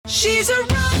She's a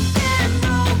rock and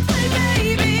roll play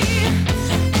baby,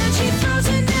 and she throws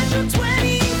a natural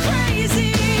 20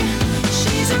 crazy.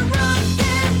 She's a rock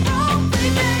and roll play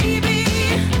baby,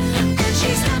 and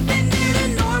she's nothing near to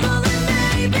normal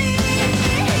and maybe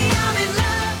I'm in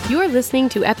love. You are listening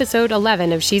to episode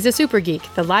 11 of She's a Super Geek,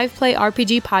 the live play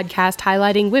RPG podcast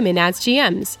highlighting women as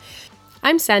GMs.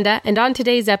 I'm Senda, and on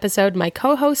today's episode, my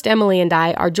co-host Emily and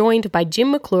I are joined by Jim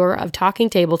McClure of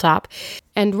Talking Tabletop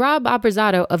and Rob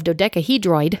Abrazado of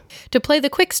Dodecahedroid to play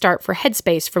the quick start for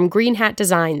Headspace from Green Hat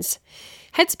Designs.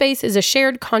 Headspace is a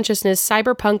shared consciousness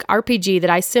cyberpunk RPG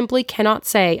that I simply cannot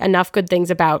say enough good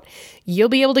things about. You'll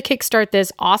be able to kickstart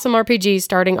this awesome RPG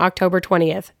starting October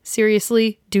 20th.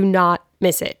 Seriously, do not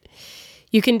miss it.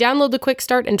 You can download the quick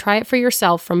start and try it for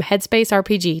yourself from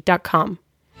headspacerpg.com.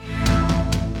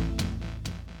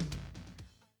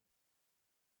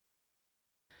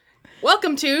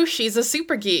 Welcome to She's a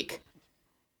Super Geek,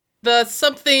 the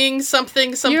something You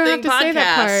don't have to podcast. say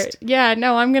that part. Yeah,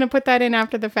 no, I'm going to put that in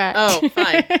after the fact. Oh,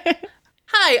 fine.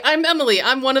 Hi, I'm Emily.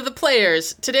 I'm one of the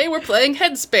players. Today we're playing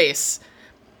Headspace.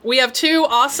 We have two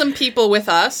awesome people with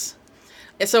us,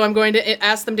 so I'm going to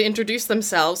ask them to introduce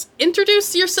themselves.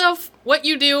 Introduce yourself, what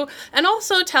you do, and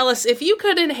also tell us if you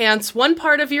could enhance one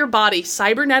part of your body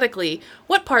cybernetically,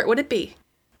 what part would it be?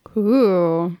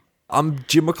 Ooh. I'm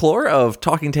Jim McClure of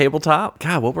Talking Tabletop.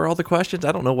 God, what were all the questions?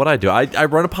 I don't know what I do. I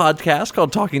run a podcast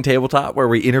called Talking Tabletop where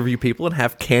we interview people and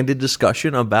have candid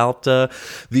discussion about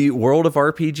the world of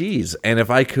RPGs. And if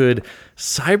I could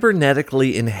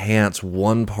cybernetically enhance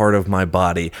one part of my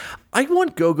body, I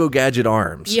want Go-Go Gadget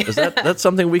arms. Yeah. Is that's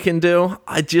something we can do?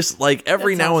 I just, like,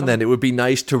 every That's now awesome. and then it would be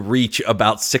nice to reach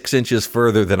about 6 inches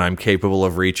further than I'm capable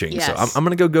of reaching. Yes. So I'm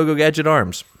going to go Go-Go Gadget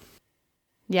arms.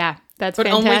 Yeah, that's But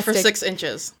fantastic. only for 6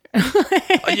 inches.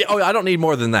 I don't need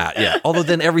more than that, yeah. Although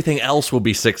then everything else will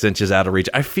be 6 inches out of reach.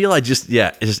 I feel it's just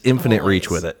infinite reach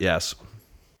with it, yes.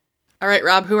 All right,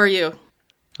 Rob, who are you?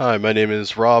 Hi, my name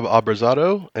is Rob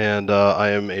Abrazado, and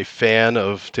I am a fan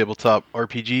of tabletop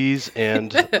RPGs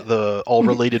and the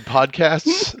all-related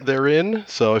podcasts therein,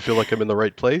 so I feel like I'm in the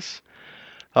right place.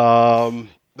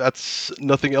 That's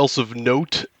nothing else of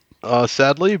note,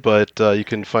 sadly, but you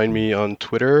can find me on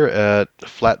Twitter at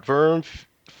Flatverm,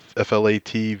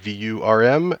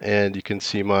 FLATVURM, and you can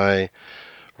see my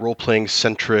role-playing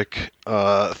centric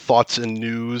thoughts and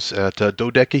news at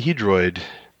Dodecahedroid.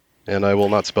 And I will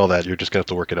not spell that. You're just going to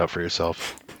have to work it out for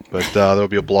yourself. But there'll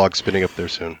be a blog spinning up there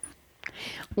soon.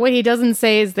 What he doesn't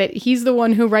say is that he's the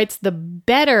one who writes the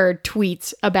better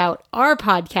tweets about our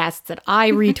podcasts that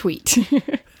I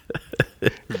retweet.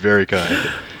 Very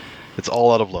kind. It's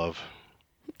all out of love.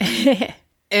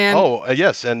 And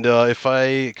Yes, and if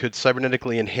I could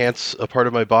cybernetically enhance a part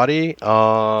of my body,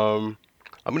 I'm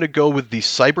going to go with the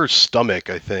cyber stomach,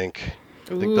 I think.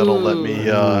 I think that'll let me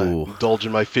indulge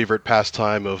in my favorite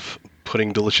pastime of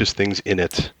putting delicious things in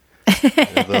it.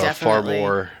 With far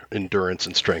more endurance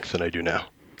and strength than I do now.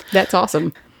 That's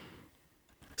awesome.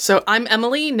 so I'm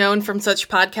Emily, known from such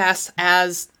podcasts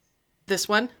as this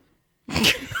one.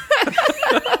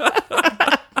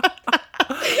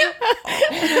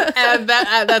 And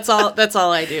that's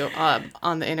all I do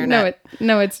on the internet.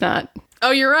 No, it's not.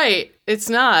 Oh, you're right. It's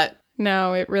not.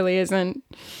 No, it really isn't.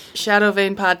 Shadow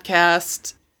Vein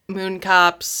podcast, Moon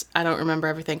Cops. I don't remember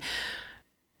everything.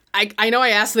 I know I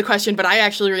asked the question, but I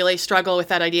actually really struggle with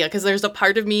that idea because there's a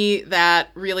part of me that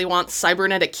really wants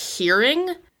cybernetic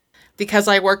hearing because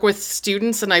I work with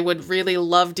students and I would really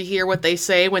love to hear what they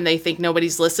say when they think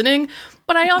nobody's listening.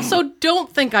 But I also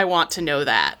don't think I want to know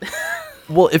that.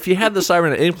 Well, if you had the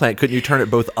cybernetic implant, couldn't you turn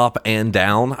it both up and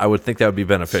down? I would think that would be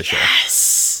beneficial.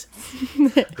 Yes.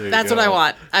 That's what I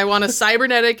want. I want a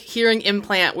cybernetic hearing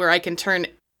implant where I can turn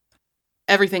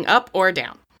everything up or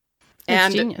down. That's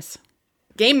And genius.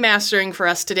 game mastering for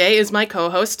us today is my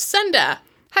co-host, Senda.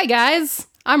 Hi guys,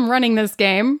 I'm running this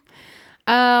game.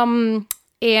 And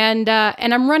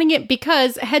I'm running it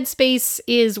because Headspace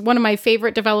is one of my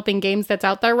favorite developing games that's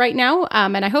out there right now,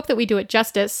 and I hope that we do it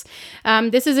justice.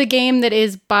 This is a game that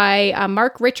is by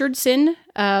Mark Richardson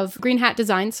of Green Hat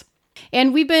Designs,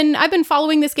 and I've been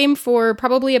following this game for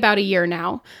probably about a year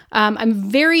now. I'm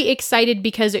very excited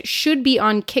because it should be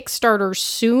on Kickstarter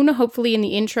soon. Hopefully in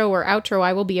the intro or outro,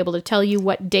 I will be able to tell you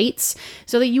what dates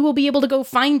so that you will be able to go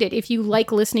find it if you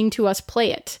like listening to us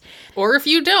play it. Or if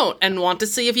you don't and want to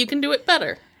see if you can do it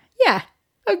better. Yeah,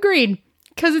 agreed.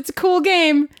 Because it's a cool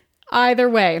game either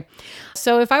way.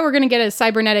 So if I were going to get a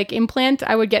cybernetic implant,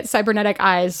 I would get cybernetic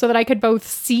eyes so that I could both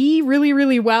see really,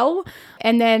 really well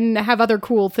and then have other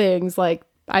cool things like,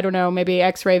 I don't know, maybe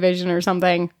X-ray vision or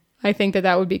something. I think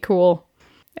that would be cool.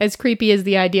 As creepy as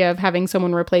the idea of having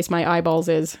someone replace my eyeballs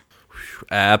is.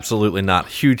 Absolutely not.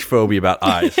 Huge phobia about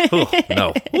eyes.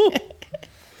 No.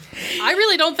 I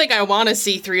really don't think I want to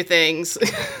see through things.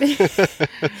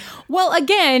 Well,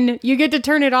 again, you get to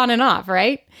turn it on and off,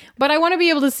 right? But I want to be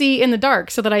able to see in the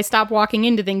dark so that I stop walking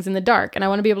into things in the dark. And I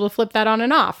want to be able to flip that on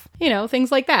and off.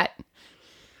 Things like that.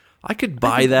 I could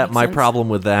buy that. My problem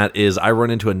with that is I run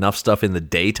into enough stuff in the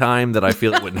daytime that I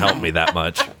feel it wouldn't help me that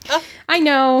much. I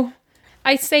know.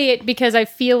 I say it because I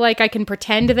feel like I can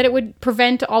pretend that it would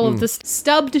prevent all of the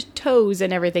stubbed toes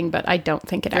and everything, but I don't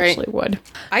think it actually would.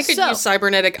 I could use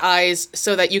cybernetic eyes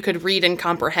so that you could read and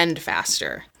comprehend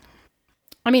faster.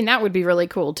 I mean, that would be really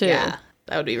cool, too. Yeah,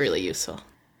 that would be really useful.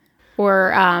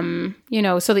 Or,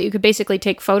 so that you could basically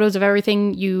take photos of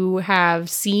everything you have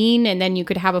seen, and then you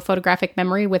could have a photographic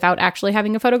memory without actually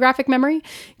having a photographic memory.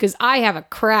 Because I have a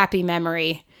crappy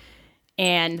memory,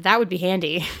 and that would be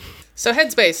handy. So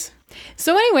Headspace.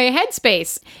 So anyway,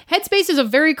 Headspace. Headspace is a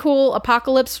very cool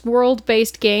apocalypse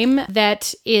world-based game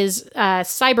that is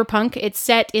cyberpunk. It's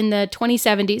set in the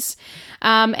 2070s.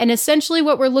 And essentially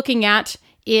what we're looking at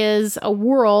is a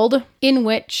world in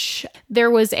which there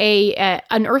was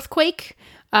an earthquake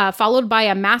followed by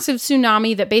a massive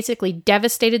tsunami that basically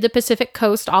devastated the Pacific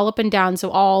coast all up and down, so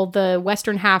all the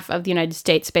western half of the United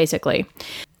States, basically,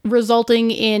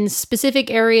 resulting in specific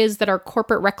areas that are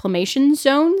corporate reclamation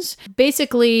zones.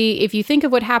 Basically, if you think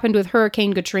of what happened with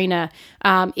Hurricane Katrina,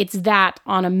 it's that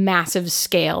on a massive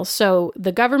scale. So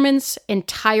the governments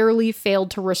entirely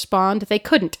failed to respond. They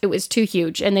couldn't. It was too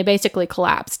huge, and they basically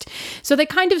collapsed. So they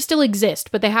kind of still exist,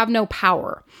 but they have no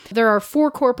power. There are 4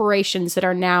 corporations that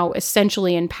are now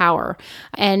essentially in power,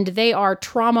 and they are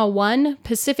Trauma One,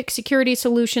 Pacific Security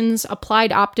Solutions,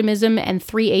 Applied Optimism, and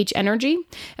 3H Energy.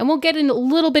 And we'll get in a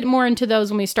little bit more into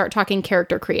those when we start talking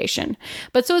character creation.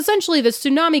 But so essentially the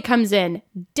tsunami comes in,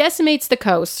 decimates the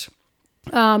coast.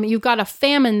 You've got a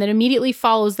famine that immediately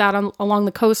follows that along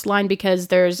the coastline because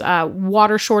there's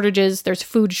water shortages, there's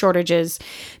food shortages.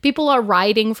 People are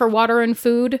rioting for water and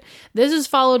food. This is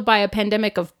followed by a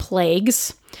pandemic of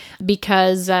plagues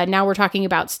because now we're talking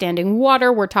about standing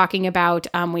water. We're talking about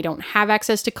we don't have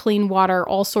access to clean water,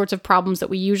 all sorts of problems that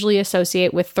we usually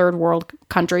associate with third world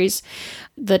countries.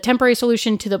 The temporary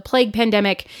solution to the plague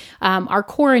pandemic are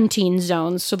quarantine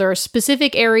zones. So there are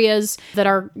specific areas that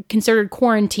are considered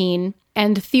quarantine.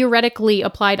 And theoretically,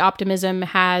 Applied Optimism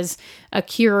has a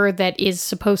cure that is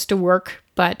supposed to work,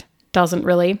 but doesn't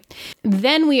really.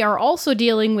 Then we are also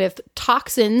dealing with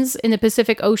toxins in the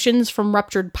Pacific Oceans from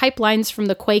ruptured pipelines from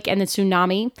the quake and the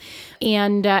tsunami.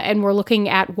 And we're looking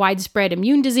at widespread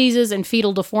immune diseases and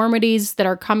fetal deformities that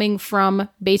are coming from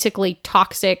basically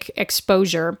toxic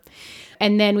exposure.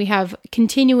 And then we have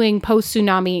continuing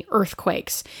post-tsunami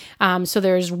earthquakes. So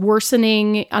there's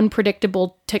worsening,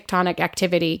 unpredictable tectonic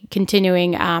activity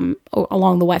continuing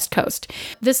along the West Coast.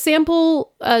 The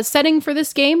sample setting for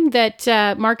this game that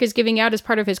Mark is giving out as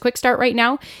part of his quick start right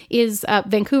now is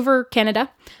Vancouver,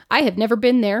 Canada. I have never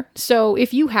been there, so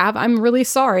if you have, I'm really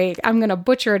sorry. I'm going to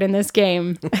butcher it in this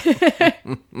game.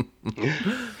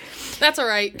 That's all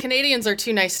right. Canadians are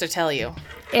too nice to tell you.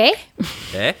 Eh?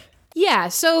 Eh? Yeah,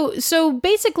 so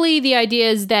basically the idea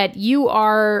is that you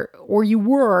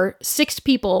were 6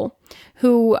 people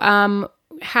who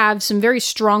have some very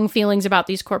strong feelings about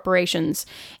these corporations,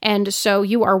 and so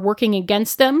you are working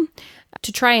against them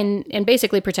to try and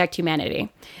basically protect humanity.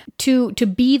 To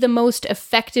be the most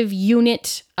effective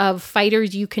unit of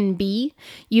fighters you can be,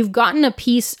 you've gotten a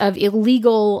piece of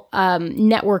illegal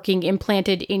networking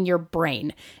implanted in your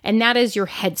brain, and that is your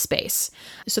headspace.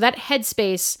 So that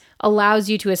headspace allows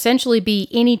you to essentially be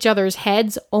in each other's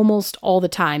heads almost all the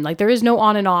time. Like, there is no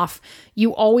on and off.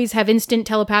 You always have instant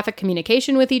telepathic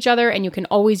communication with each other, and you can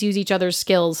always use each other's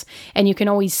skills, and you can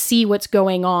always see what's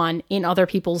going on in other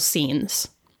people's scenes,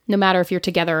 no matter if you're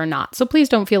together or not. So please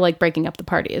don't feel like breaking up the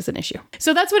party is an issue.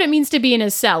 So that's what it means to be in a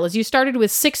cell, is you started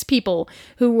with 6 people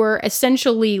who were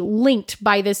essentially linked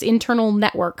by this internal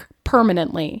network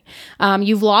permanently.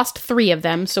 You've lost 3 of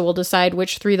them, so we'll decide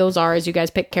which 3 those are as you guys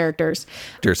pick characters.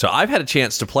 Sure, so I've had a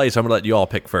chance to play, so I'm going to let you all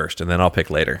pick first, and then I'll pick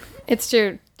later. It's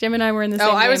true. Jim and I were in the same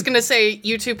Oh, I game. was going to say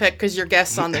you 2 pick because you're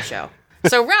guests on the show.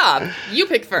 So, Rob, you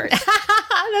pick first.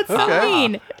 That's so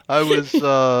mean. I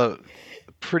was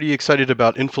pretty excited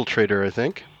about Infiltrator, I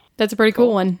think. That's a pretty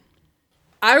cool one.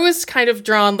 I was kind of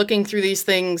drawn, looking through these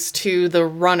things, to the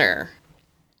runner.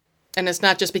 And it's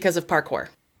not just because of parkour.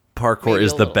 Parkour Maybe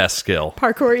is a the little. best skill.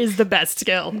 Parkour is the best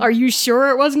skill. Are you sure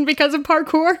it wasn't because of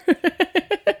parkour?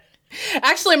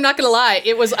 Actually, I'm not going to lie.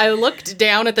 I looked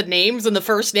down at the names, and the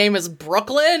first name is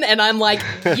Brooklyn, and I'm like,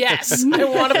 yes, I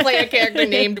want to play a character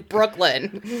named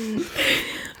Brooklyn.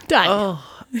 Done.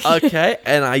 Okay,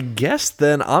 and I guess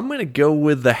then I'm going to go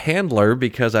with the handler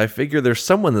because I figure there's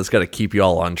someone that's got to keep you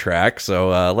all on track.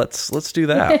 So let's do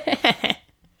that.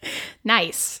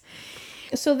 Nice.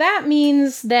 So that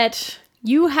means that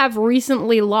you have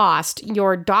recently lost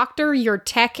your doctor, your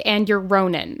tech, and your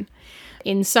Ronin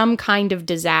in some kind of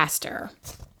disaster.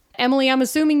 Emily, I'm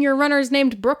assuming your runner is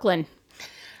named Brooklyn.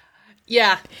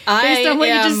 Yeah, Based on what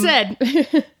you just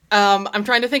said. I'm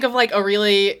trying to think of like a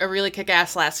really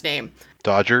kick-ass last name.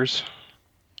 Dodgers?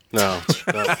 No.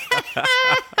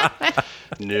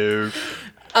 No.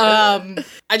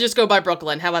 I just go by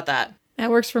Brooklyn. How about that? That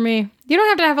works for me. You don't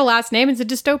have to have a last name. It's a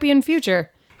dystopian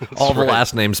future. All the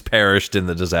last names perished in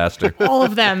the disaster. All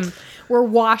of them were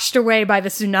washed away by the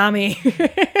tsunami.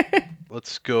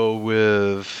 Let's go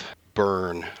with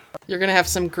Burn. You're gonna have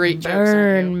some great jokes.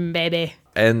 aren't you? Burn, baby.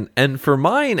 And for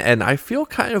mine, and I feel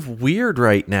kind of weird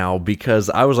right now because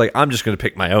I was like, I'm just going to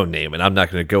pick my own name, and I'm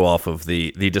not going to go off of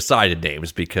the decided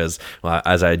names because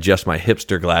as I adjust my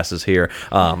hipster glasses here,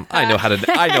 I know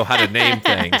how to name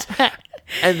things.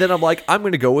 And then I'm like, I'm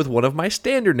going to go with one of my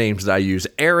standard names that I use,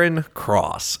 Aaron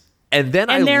Cross. And then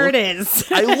it is.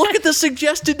 I look at the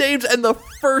suggested names, and the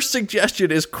first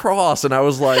suggestion is Cross, and I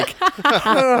was like,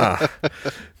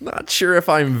 not sure if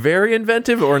I'm very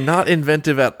inventive or not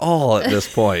inventive at all at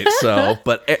this point. So,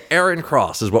 but Aaron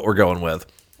Cross is what we're going with.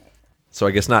 So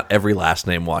I guess not every last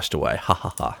name washed away. Ha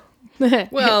ha ha.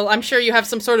 Well, I'm sure you have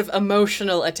some sort of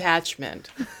emotional attachment.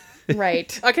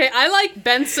 Right. Okay, I like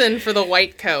Benson for the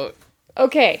white coat,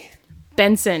 Okay.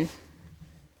 Benson.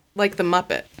 like the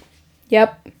Muppet.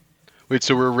 Yep. Wait,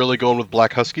 so we're really going with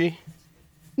Black Husky?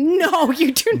 No,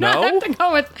 you do not No? have to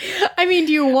go with... I mean,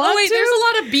 do you want Oh wait, to? there's a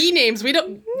lot of B names.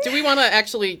 Do we want to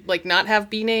actually like not have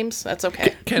B names? That's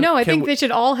okay. No, I think we- they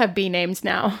should all have B names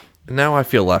now. Now I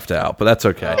feel left out, but that's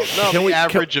okay. No, Can the we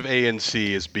average of A and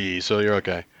C is B, so you're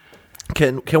okay.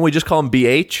 can we just call him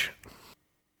BH?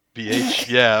 BH?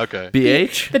 Yeah, okay.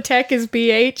 BH? The tech is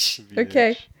BH.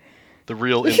 Okay. The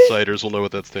real insiders will know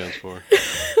what that stands for.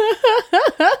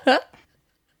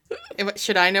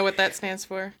 Should I know what that stands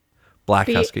for? Black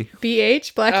Husky.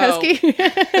 BH, Black Oh. Husky.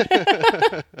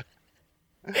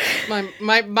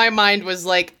 My mind was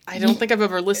like, I don't think I've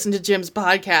ever listened to Jim's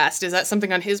podcast. Is that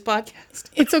something on his podcast?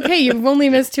 It's okay. You've only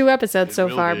missed 2 episodes so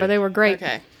will far, be. but they were great.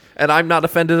 Okay. And I'm not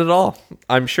offended at all.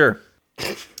 I'm sure.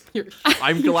 You're-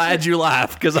 I'm glad you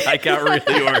laughed because I got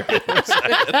really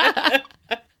worried.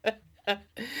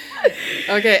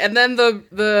 Okay, and then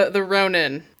the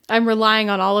Ronin. I'm relying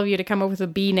on all of you to come up with a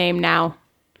B name now.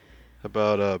 How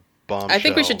about a Bombshell? I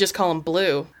think we should just call him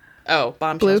Blue. Oh,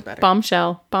 Bombshell's Blue. better.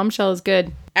 Bombshell. Bombshell is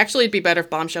good. Actually, it'd be better if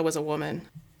Bombshell was a woman.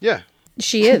 Yeah.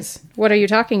 She is. What are you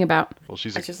talking about? Well,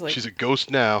 she's I just like- she's a ghost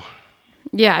now.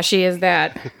 Yeah, she is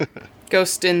that.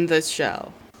 Ghost in the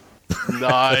Shell.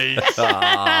 Nice.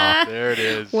 There it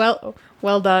is.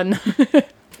 Well done.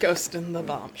 Ghost in the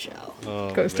Bombshell.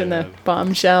 Oh, Ghost in the man.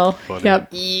 bombshell. Funny.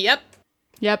 Yep.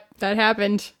 That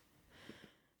happened.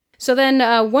 So then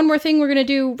one more thing we're going to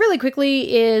do really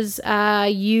quickly is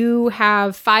you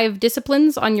have 5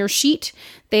 disciplines on your sheet.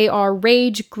 They are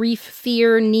rage, grief,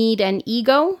 fear, need, and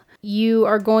ego. You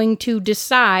are going to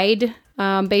decide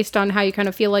based on how you kind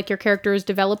of feel like your character is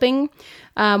developing.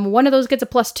 One of those gets a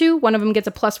 +2, one of them gets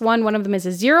a +1, one of them is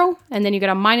a 0, and then you get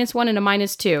a -1 and a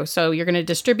 -2. So you're going to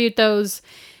distribute those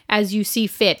as you see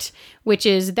fit,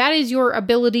 that is your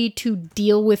ability to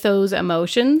deal with those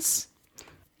emotions.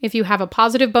 If you have a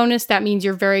positive bonus, that means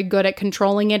you're very good at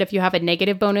controlling it. If you have a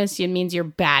negative bonus, it means you're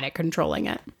bad at controlling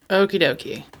it. Okie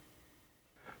dokie.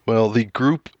 Well, the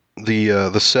group,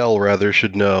 the cell rather,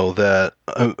 should know that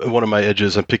one of my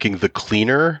edges, I'm picking the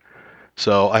cleaner.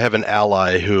 So I have an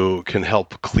ally who can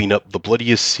help clean up the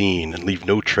bloodiest scene and leave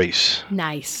no trace.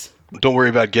 Nice. Don't worry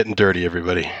about getting dirty,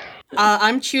 everybody.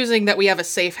 I'm choosing that we have a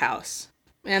safe house.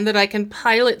 And that I can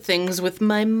pilot things with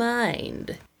my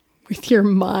mind. With your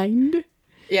mind?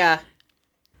 Yeah.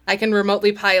 I can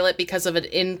remotely pilot because of an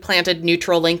implanted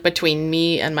neutral link between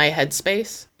me and my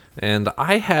headspace. And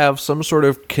I have some sort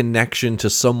of connection to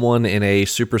someone in a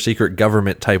super secret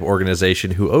government type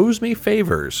organization who owes me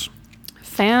favors.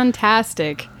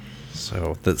 Fantastic.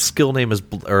 So the skill name is,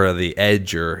 or the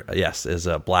edge, is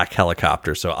a black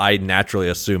helicopter. So I naturally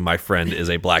assume my friend is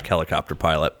a black helicopter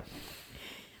pilot.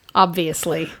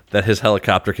 Obviously. That his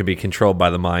helicopter can be controlled by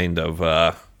the mind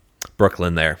of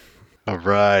Brooklyn there. All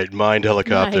right, mind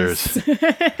helicopters.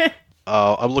 Nice.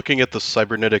 I'm looking at the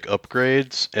cybernetic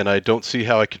upgrades, and I don't see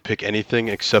how I could pick anything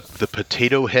except the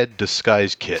potato head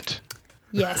disguise kit,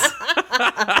 Yes.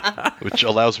 which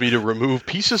allows me to remove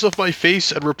pieces of my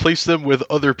face and replace them with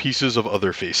other pieces of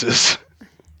other faces,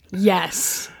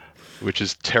 Yes. which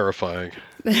is terrifying.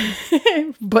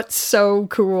 But so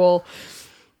cool.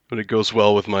 But it goes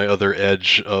well with my other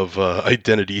edge of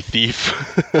identity thief.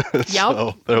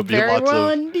 So there'll be Very well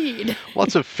indeed.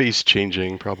 lots of face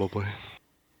changing, probably.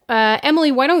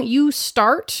 Emily, why don't you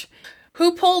start?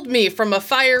 Who pulled me from a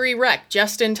fiery wreck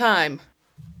just in time?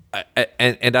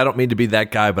 And I don't mean to be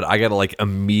that guy, but I gotta like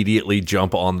immediately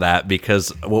jump on that because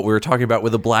what we were talking about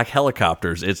with the black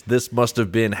helicopters, this must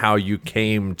have been how you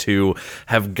came to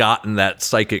have gotten that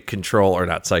psychic control, or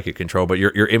not psychic control, but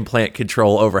your implant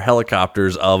control over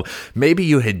helicopters. Of maybe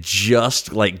you had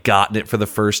just like gotten it for the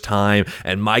first time,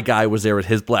 and my guy was there with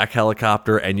his black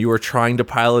helicopter, and you were trying to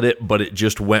pilot it, but it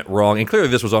just went wrong. And clearly,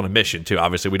 this was on a mission too.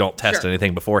 Obviously, we don't test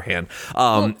anything beforehand.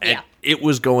 Yeah. It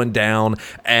was going down,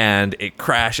 and it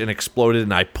crashed and exploded,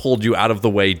 and I pulled you out of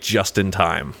the way just in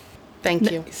time.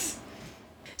 Thank you.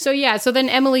 So then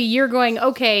Emily, you're going,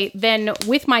 okay, then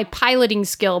with my piloting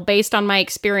skill based on my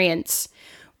experience,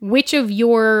 which of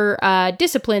your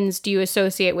disciplines do you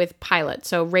associate with pilot?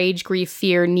 So rage, grief,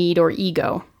 fear, need, or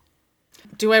ego?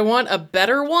 Do I want a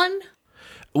better one?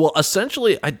 Well,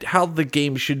 essentially, how the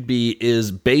game should be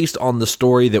is based on the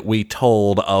story that we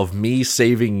told of me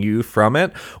saving you from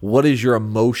it. What is your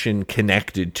emotion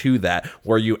connected to that?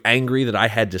 Were you angry that I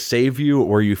had to save you?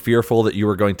 Were you fearful that you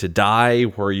were going to die?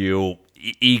 Were you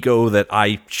ego that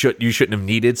you shouldn't have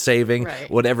needed saving? Right.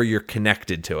 Whatever you're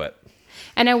connected to it.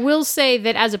 And I will say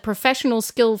that as a professional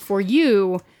skill for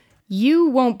you, you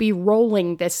won't be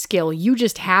rolling this skill. You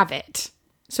just have it.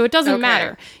 So it doesn't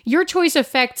matter. Your choice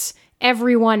affects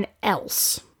everyone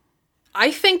else.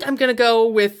 I think I'm going to go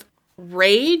with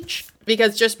rage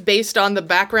because just based on the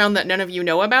background that none of you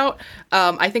know about,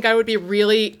 I think I would be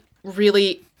really,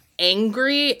 really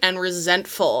angry and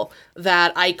resentful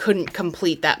that I couldn't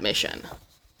complete that mission.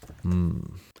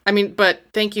 I mean, but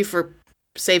thank you for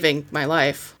saving my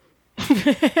life.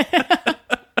 I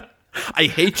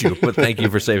hate you, but thank you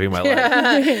for saving my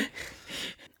life.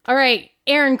 All right,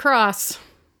 Aaron Cross.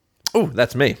 Oh,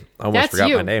 that's me. I almost That's forgot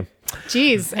you. my name.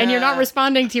 Jeez, and you're not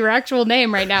responding to your actual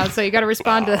name right now, so you got to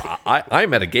respond to...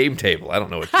 I'm at a game table. I don't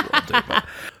know what you want to do. But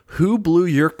who blew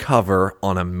your cover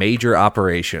on a major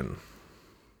operation?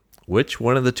 Which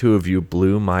one of the two of you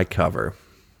blew my cover?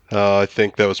 I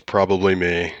think that was probably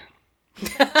me.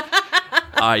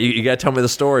 You got to tell me the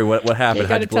story. What happened?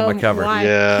 How'd you blow my cover? why.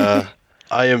 Yeah,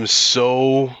 I am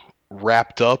so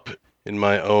wrapped up in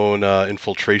my own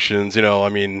infiltrations. You know, I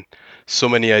mean, so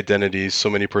many identities, so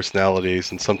many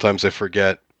personalities, and sometimes I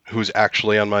forget who's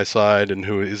actually on my side and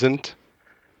who isn't.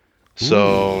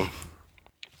 So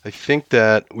I think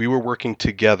that we were working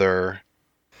together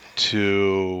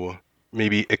to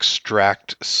maybe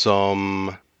extract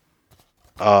some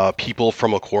people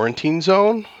from a quarantine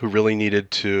zone who really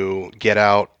needed to get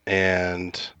out,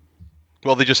 and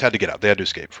well, they just had to get out. They had to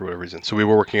escape for whatever reason. So we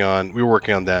were working on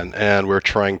that, and we were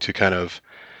trying to kind of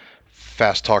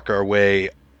fast talk our way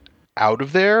out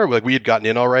of there. Like, we had gotten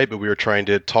in all right, but we were trying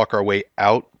to talk our way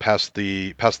out past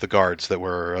the guards that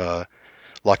were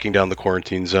locking down the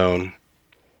quarantine zone.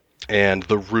 And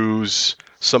the ruse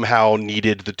somehow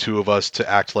needed the two of us to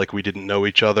act like we didn't know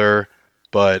each other,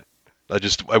 but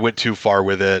I went too far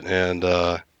with it and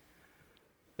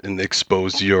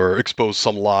exposed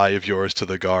some lie of yours to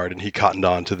the guard, and he cottoned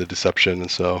on to the deception, and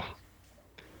so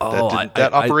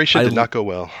that operation did not go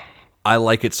well. I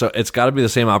like it. So it's got to be the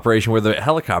same operation where the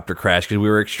helicopter crashed because we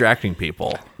were extracting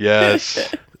people.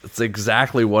 Yes. It's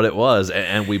exactly what it was,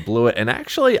 and we blew it. And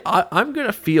actually, I'm going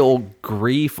to feel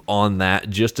grief on that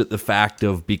just at the fact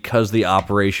of because the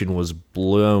operation was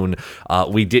blown,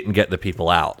 we didn't get the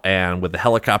people out. And with the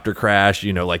helicopter crash,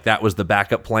 like that was the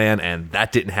backup plan, and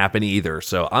that didn't happen either.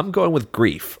 So I'm going with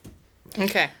grief.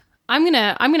 Okay. I'm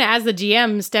gonna as the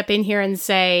GM step in here and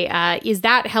say, is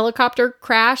that helicopter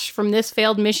crash from this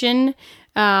failed mission?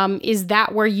 Is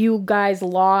that where you guys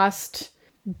lost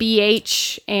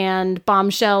BH and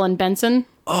Bombshell and Benson?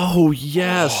 Oh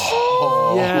yes,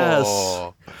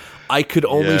 yes. I could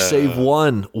only save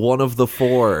one of the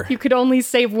four. You could only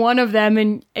save one of them,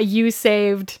 and you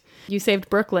saved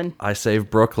Brooklyn. I saved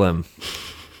Brooklyn.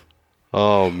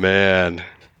 Oh man.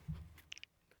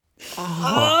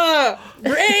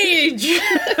 Rage!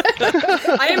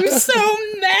 I am so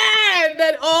mad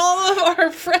that all of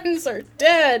our friends are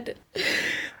dead.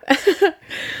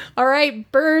 All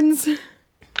right, Burns.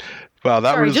 Wow,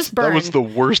 that Sorry, was just burn. that was the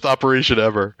worst operation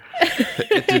ever.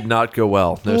 It did not go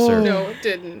well. No, sir. No, it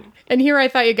didn't. And here I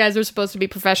thought you guys were supposed to be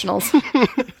professionals.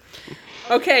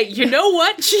 Okay, you know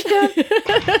what, Jim?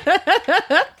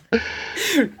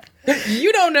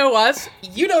 You don't know us.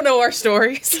 You don't know our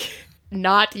stories.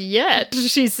 Not yet,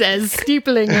 she says,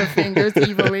 steepling her fingers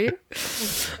evilly.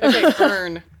 Okay,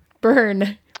 burn.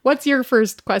 Burn. What's your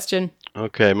first question?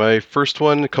 Okay, my first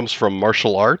one comes from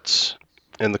martial arts,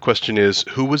 and the question is,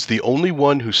 who was the only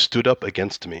one who stood up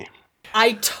against me?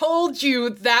 I told you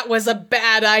that was a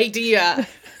bad idea.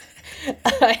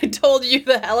 I told you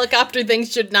the helicopter thing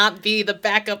should not be the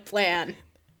backup plan.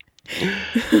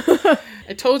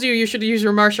 I told you should use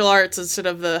your martial arts instead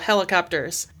of the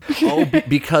helicopters. Oh,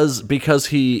 because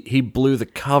he blew the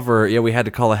cover. Yeah, we had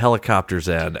to call the helicopters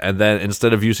in, and then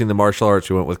instead of using the martial arts,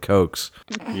 we went with Cokes.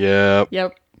 Yeah.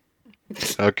 Yep.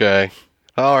 Okay.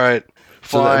 All right.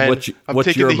 So then Fine. I'm what's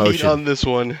taking your the heat emotion? on this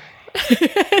one.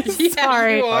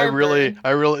 Sorry. you I are, really,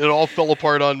 Vern. it all fell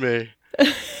apart on me.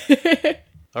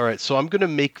 All right, so I'm gonna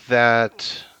make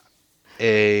that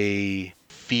a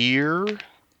fear.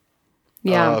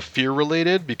 Yeah. Fear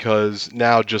related, because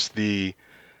now just the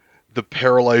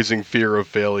paralyzing fear of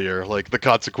failure, like the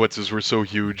consequences were so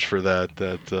huge for that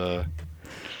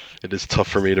it is tough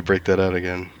for me to break that out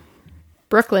again.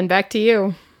 Brooklyn, back to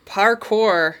you.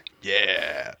 Parkour.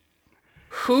 Yeah.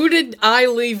 Who did I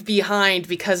leave behind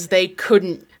because they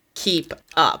couldn't keep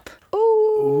up?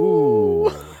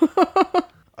 Ooh.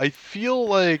 I feel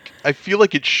like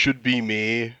it should be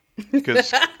me,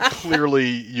 because clearly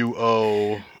you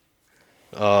owe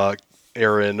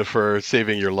Aaron for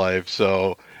saving your life.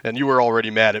 So, and you were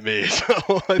already mad at me,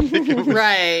 so I think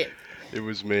Right. it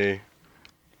was me.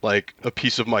 Like a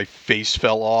piece of my face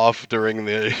fell off during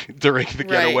the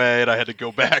getaway, and I had to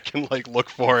go back and like look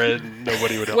for it, and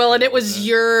nobody would help Well, me and it out with was that.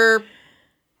 your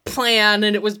plan,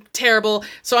 and it was terrible.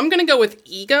 So I'm going to go with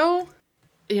ego.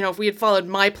 You know, if we had followed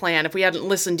my plan, if we hadn't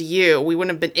listened to you, we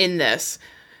wouldn't have been in this.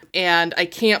 And I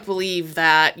can't believe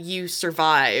that you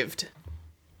survived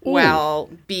while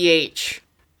BH,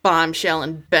 Bombshell,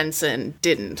 and Benson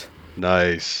didn't.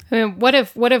 Nice. I mean, what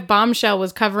if Bombshell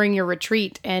was covering your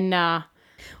retreat and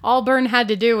all Byrne had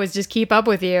to do was just keep up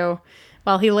with you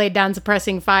while he laid down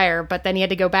suppressing fire, but then he had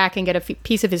to go back and get a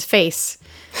piece of his face,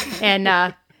 and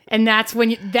that's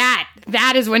when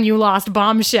that is when you lost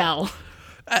Bombshell.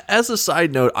 As a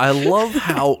side note, I love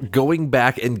how going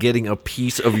back and getting a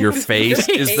piece of your face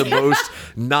is the most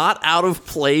not out of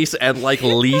place and like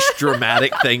least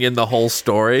dramatic thing in the whole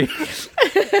story.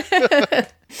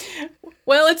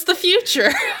 Well, it's the future.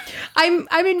 I'm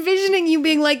envisioning you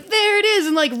being like, there it is,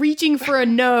 and like reaching for a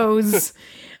nose,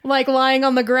 like lying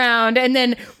on the ground, and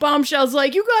then Bombshell's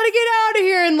like, you gotta get out of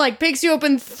here, and like picks you up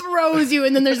and throws you,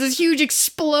 and then there's this huge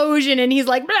explosion, and he's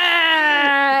like, blah,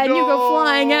 and you go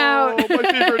flying out. My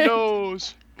favorite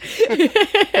nose.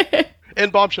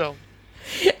 And Bombshell.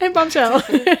 And Bombshell.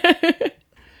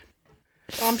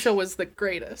 Bombshell was the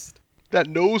greatest. That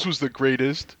nose was the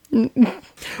greatest.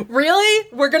 Really?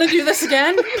 We're gonna do this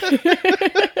again?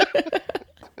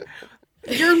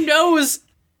 Your nose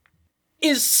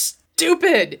is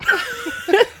stupid.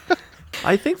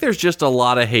 I think there's just a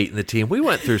lot of hate in the team. We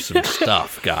went through some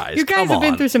stuff, guys. You guys Come have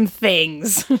been on. through some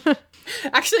things.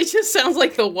 Actually, it just sounds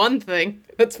like the one thing.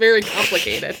 That's very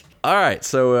complicated. All right,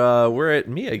 so we're at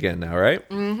me again now, right?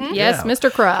 Yes, Yeah.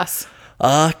 Mr. Cross.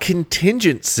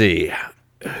 Contingency.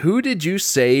 Who did you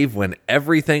save when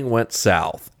everything went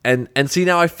south? And see,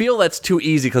 now I feel that's too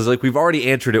easy because like we've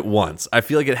already answered it once. I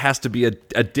feel like it has to be a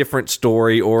different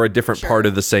story or a different part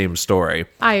of the same story.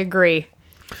 I agree.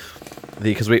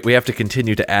 Because we have to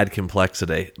continue to add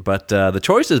complexity. But the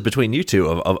choice is between you two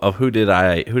of who did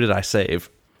I save.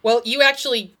 Well, you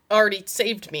actually already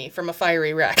saved me from a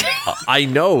fiery wreck. I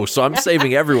know, so I'm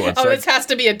saving everyone. Oh, So this has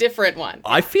to be a different one.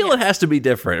 I feel it has to be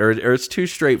different, or it's too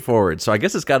straightforward. So I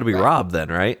guess it's got to be Rob then,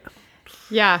 right?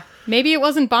 Yeah. Maybe it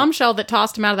wasn't Bombshell that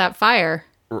tossed him out of that fire.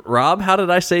 Rob, how did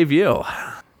I save you?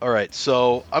 All right,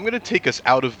 so I'm going to take us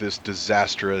out of this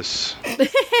disastrous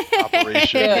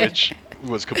operation, which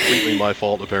was completely my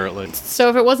fault, apparently. So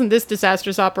if it wasn't this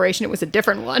disastrous operation, it was a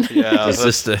different one. Yeah, Is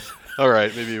this all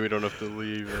right, maybe we don't have to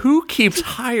leave. who keeps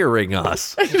hiring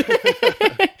us?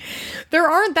 There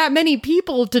aren't that many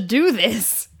people to do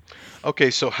this.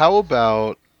 Okay, so how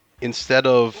about instead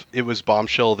of it was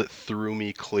Bombshell that threw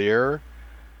me clear,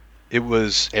 it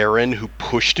was Aaron who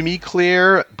pushed me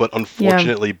clear, but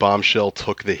unfortunately Bombshell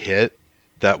took the hit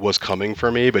that was coming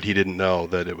for me, but he didn't know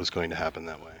that it was going to happen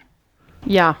that way.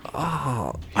 Yeah.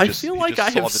 I feel like I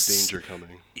have saw the danger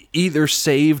coming. either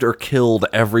saved or killed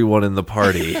everyone in the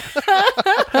party,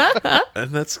 and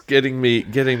that's getting me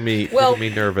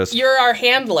nervous. You're our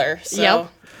handler, so... Yep.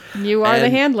 You are the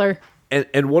And- handler.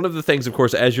 And one of the things, of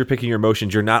course, as you're picking your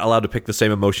emotions, you're not allowed to pick the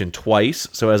same emotion twice.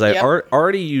 So as I Yep.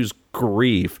 already used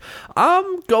grief,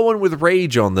 I'm going with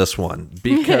rage on this one.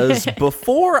 Because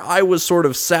before I was sort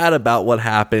of sad about what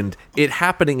happened, it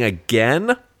happening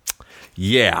again,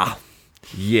 yeah.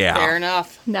 Fair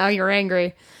enough. Now you're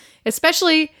angry.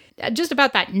 Especially just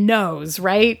about that nose,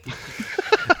 right?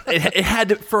 It had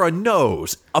to, for a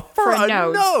nose. For a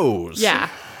nose. Yeah.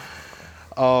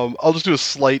 I'll just do a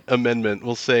slight amendment.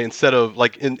 We'll say instead of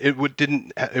like it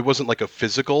wasn't like a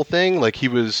physical thing. Like he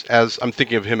was, as I'm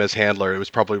thinking of him as handler, it was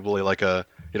probably like a,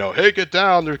 hey, get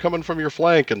down, they're coming from your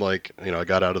flank, and like, I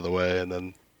got out of the way,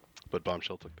 but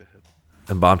Bombshell took the hit.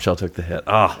 And Bombshell took the hit.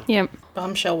 Oh. Yep.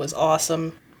 Bombshell was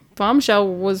awesome. Bombshell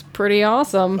was pretty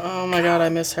awesome. Oh my god, I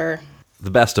miss her.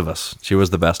 The best of us. She was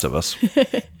the best of us.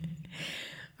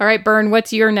 All right, Byrne,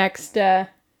 what's your next,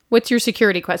 what's your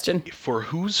security question? For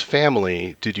whose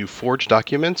family did you forge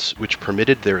documents which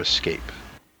permitted their escape?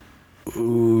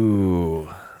 Ooh.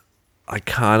 I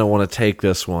kind of want to take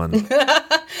this one.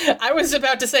 I was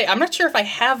about to say, I'm not sure if I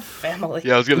have family.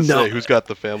 Yeah, I was going to say, who's got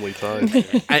the family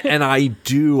ties? And I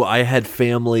do. I had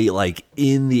family like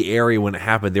in the area when it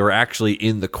happened. They were actually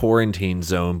in the quarantine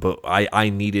zone, but I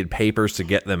needed papers to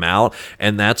get them out.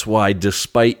 And that's why,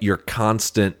 despite your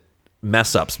constant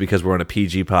mess ups, because we're on a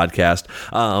PG podcast,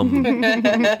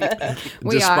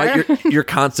 despite your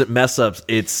constant mess ups,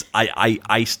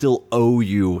 I still owe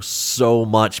you so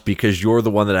much because you're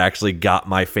the one that actually got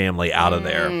my family out of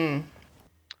there.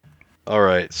 All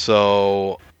right,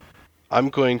 so I'm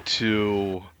going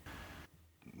to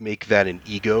make that an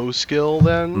ego skill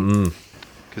then,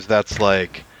 because that's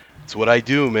what I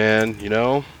do, man.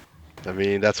 I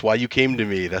mean, that's why you came to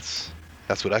me. That's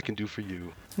what I can do for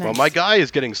you. Nice. Well, my guy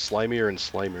is getting slimier and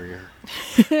slimier.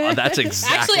 That's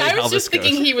exactly. Actually, I was just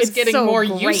thinking he was getting more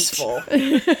great. useful.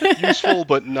 Useful,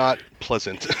 but not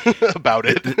pleasant about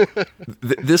it.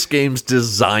 This game's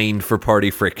designed for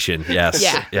party friction. Yes.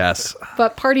 Yeah. Yes.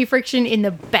 But party friction in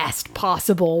the best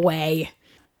possible way.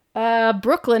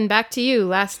 Brooklyn, back to you.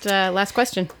 Last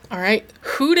question. All right.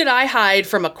 Who did I hide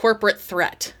from a corporate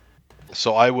threat?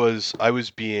 So I was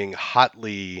being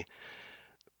hotly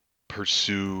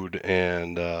pursued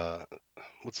and I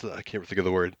can't think of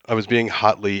the word. I was being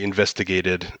hotly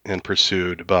investigated and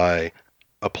pursued by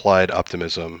Applied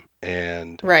Optimism,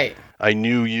 and right. I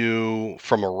knew you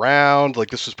from around. Like,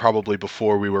 this was probably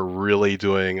before we were really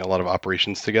doing a lot of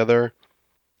operations together,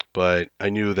 but I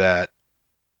knew that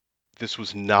this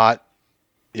was not,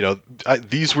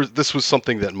 this was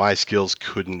something that my skills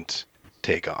couldn't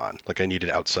take on. Like, I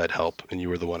needed outside help, and you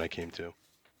were the one I came to.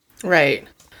 Right.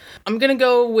 I'm going to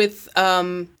go with,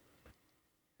 I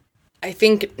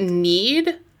think,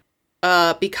 need,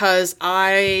 because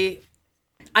I'm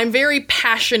very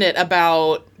passionate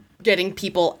about getting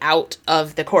people out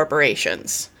of the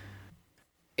corporations.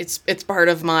 It's part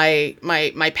of my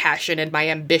passion and my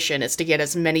ambition is to get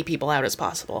as many people out as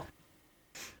possible.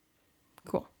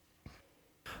 Cool.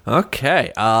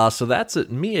 Okay, so that's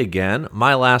it. Me again.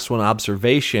 My last one,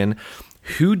 observation.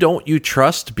 Who don't you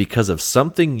trust because of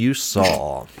something you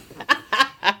saw?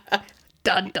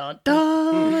 Dun, dun,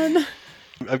 dun.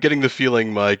 I'm getting the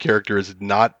feeling my character is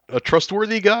not a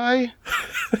trustworthy guy.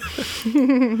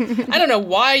 I don't know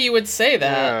why you would say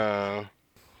that.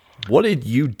 What did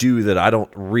you do that I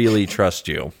don't really trust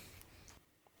you?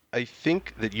 I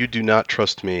think that you do not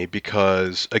trust me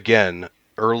because, again,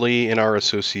 early in our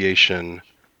association,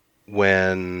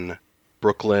 when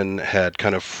Brooklyn had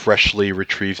kind of freshly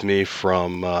retrieved me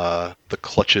from the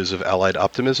clutches of Allied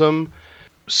Optimism,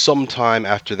 sometime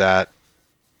after that,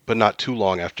 but not too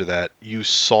long after that, you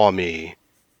saw me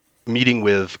meeting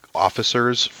with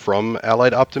officers from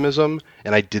Allied Optimism,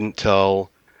 and I didn't tell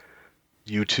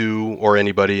you two or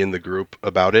anybody in the group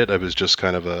about it. I was just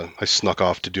kind of I snuck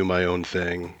off to do my own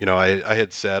thing. I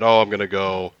had said, I'm going to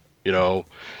go,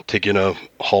 take in a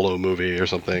Holo movie or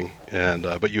something, and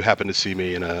but you happened to see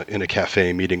me in a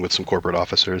cafe meeting with some corporate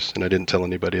officers, and I didn't tell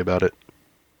anybody about it.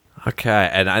 Okay,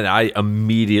 and I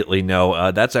immediately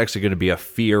know that's actually going to be a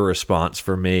fear response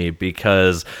for me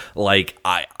because, like,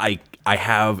 I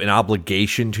have an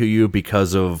obligation to you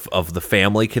because of the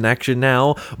family connection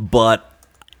now, but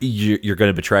you're going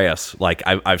to betray us. Like,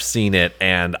 I've seen it,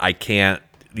 and I can't.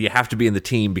 You have to be in the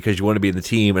team because you want to be in the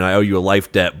team, and I owe you a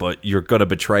life debt, but you're going to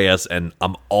betray us, and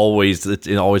it's always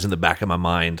in the back of my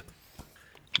mind.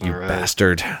 You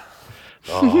bastard.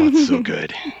 Oh, it's so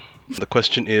good. The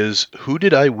question is, who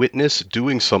did I witness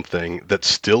doing something that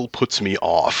still puts me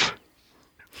off?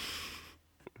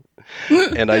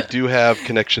 And I do have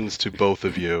connections to both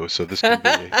of you, so this could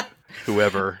be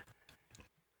whoever.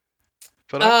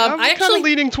 But I'm kind of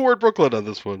leaning toward Brooklyn on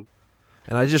this one.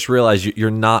 And I just realized you're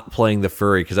not playing the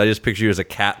furry because I just picture you as a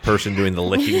cat person doing the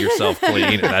licking yourself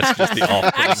clean, and that's just the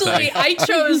off-putting Actually, thing. I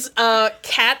chose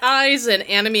cat eyes and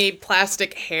anime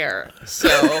plastic hair.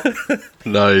 So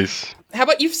Nice. How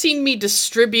about you've seen me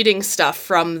distributing stuff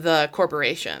from the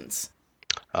corporations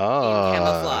in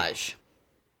camouflage?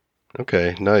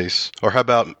 Okay, nice. Or how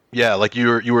about like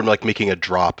you were like making a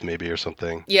drop maybe or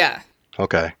something. Yeah.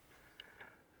 Okay.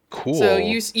 Cool. So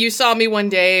you saw me one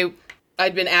day.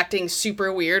 I'd been acting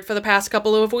super weird for the past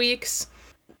couple of weeks.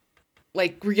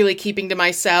 Like really keeping to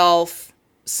myself,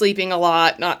 sleeping a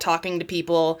lot, not talking to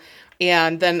people.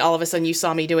 And then all of a sudden you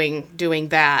saw me doing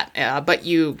that. But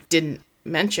you didn't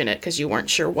mention it because you weren't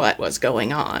sure what was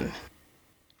going on.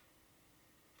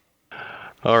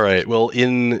 All right. Well,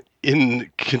 in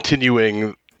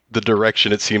continuing the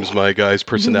direction it seems my guy's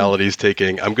personality is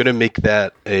taking, I'm going to make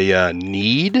that a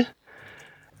need.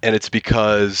 And it's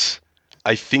because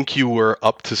I think you were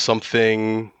up to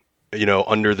something,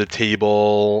 under the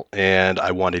table, and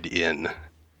I wanted in.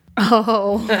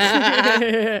 Oh.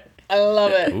 I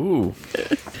love it. Ooh.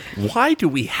 Why do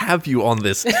we have you on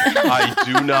this? I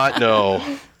do not know.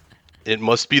 It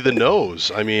must be the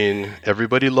nose. I mean,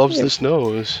 everybody loves this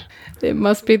nose. It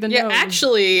must be the Yeah, nose.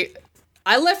 actually,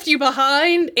 I left you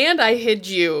behind and I hid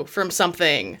you from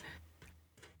something.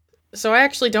 So I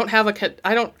actually don't have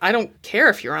I don't care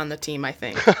if you're on the team, I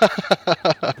think.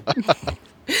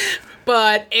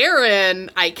 But Aaron,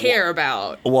 I care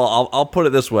about. Well, I'll put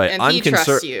it this way. And I'm he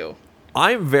trusts you.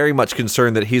 I'm very much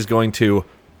concerned that he's going to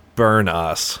burn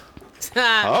us.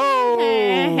 Oh!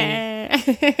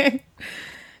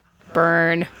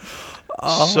 Burn.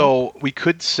 So we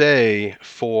could say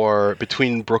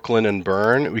between Brooklyn and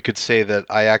Burn, we could say that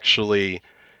I actually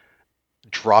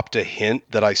dropped a hint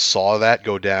that I saw that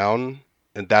go down,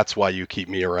 and that's why you keep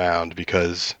me around,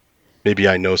 because maybe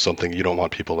I know something you don't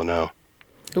want people to know.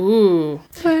 Ooh.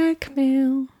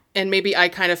 Blackmail. And maybe I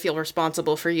kind of feel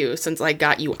responsible for you since I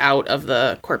got you out of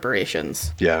the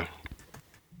corporations. Yeah.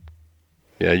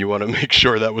 Yeah, you want to make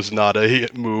sure that was not a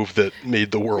move that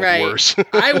made the world worse.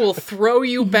 I will throw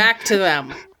you back to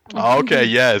them. Okay,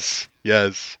 yes.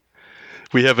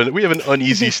 We have an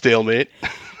uneasy stalemate.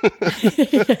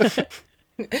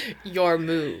 Your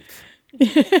move.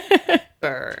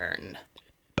 Burn.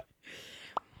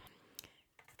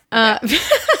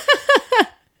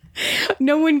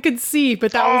 No one could see,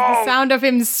 but that was the sound of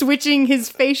him switching his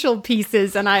facial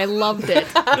pieces, and I loved it.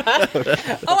 Oh,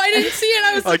 I didn't see it.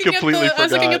 I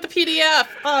was looking at the PDF.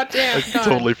 Oh, damn. I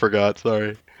totally forgot.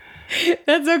 Sorry.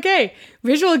 That's okay.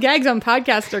 Visual gags on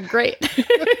podcasts are great.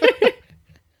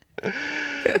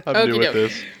 I'm new at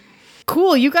this.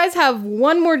 Cool. You guys have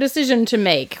one more decision to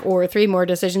make, or three more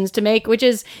decisions to make, which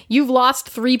is you've lost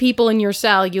 3 people in your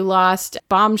cell. You lost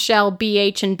Bombshell,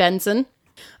 BH, and Benson.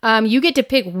 You get to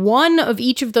pick one of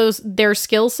each of their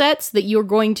skill sets that you're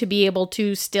going to be able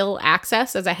to still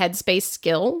access as a Headspace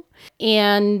skill.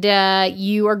 And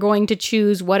you are going to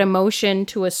choose what emotion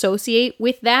to associate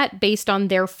with that based on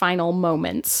their final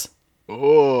moments.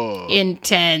 Oh.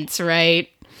 Intense, right?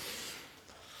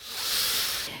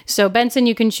 So, Benson,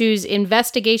 you can choose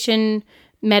investigation,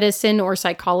 medicine, or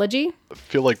psychology. I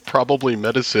feel like probably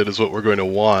medicine is what we're going to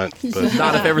want. But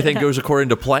Not if everything goes according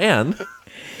to plan.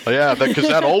 yeah, because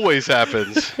that always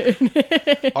happens.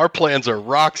 Our plans are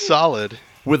rock solid.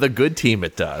 With a good team,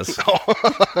 it does.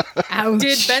 Ouch.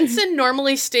 Did Benson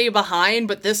normally stay behind,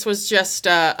 but this was just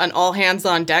an all hands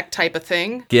on deck type of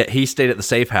thing? Yeah, he stayed at the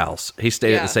safe house. He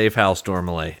stayed at the safe house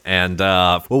normally. And,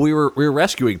 we were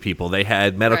rescuing people. They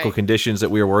had medical conditions that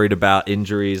we were worried about,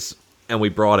 injuries, and we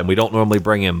brought him. We don't normally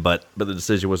bring him, but the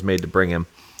decision was made to bring him.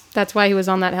 That's why he was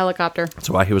on that helicopter. That's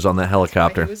why he was on that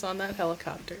helicopter. He was on that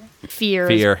helicopter.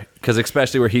 Fear. Because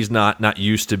especially where he's not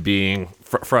used to being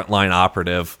frontline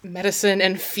operative. Medicine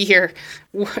and fear,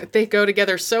 they go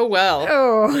together so well.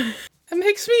 Oh. It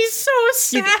makes me so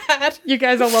sad. You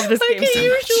guys all love this Like game so he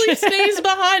much. usually stays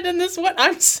behind in this one.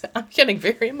 I'm getting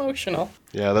very emotional.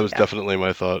 Yeah, that was definitely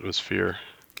my thought, was fear.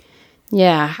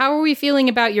 Yeah. How are we feeling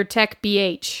about your tech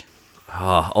BH?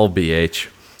 Old BH.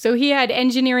 So he had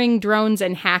engineering, drones,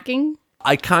 and hacking.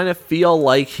 I kind of feel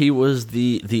like he was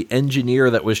the engineer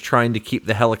that was trying to keep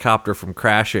the helicopter from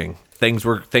crashing. Things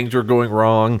were going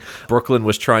wrong. Brooklyn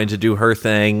was trying to do her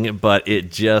thing, but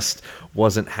it just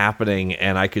wasn't happening.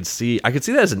 And I could see that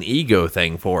as an ego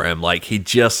thing for him. Like he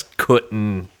just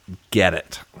couldn't get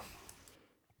it.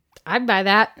 I'd buy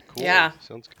that. Cool. Yeah.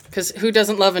 Sounds good. Because who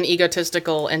doesn't love an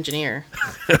egotistical engineer?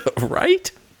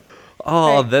 Right?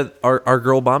 Oh, that our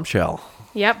girl Bombshell.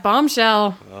 Yep,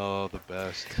 Bombshell. Oh, the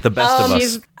best. The best of us.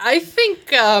 She's I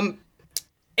think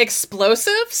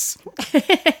explosives.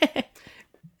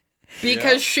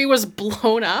 Because she was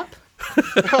blown up.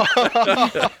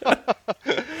 The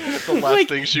last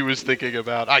thing she was thinking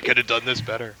about. I could have done this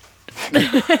better.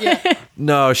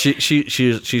 No,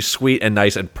 she's sweet and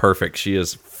nice and perfect. She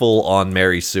is full on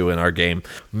Mary Sue in our game.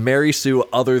 Mary Sue,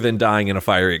 other than dying in a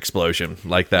fiery explosion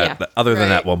like that. Yeah. Other than Right.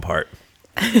 that one part.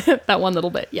 That one little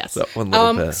bit, yes. That one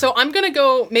little bit. So I'm gonna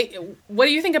go. What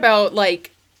do you think about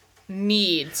like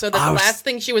need? So the last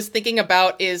thing she was thinking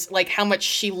about is like how much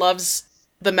she loves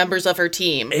the members of her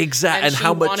team. Exactly, and she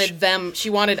how much wanted them. She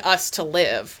wanted us to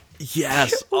live.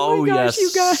 Yes. Oh my gosh, yes.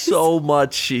 you guys. So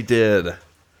much she did.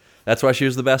 That's why she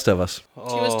was the best of us. She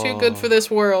was too good for this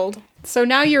world. So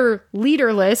now you're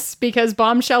leaderless because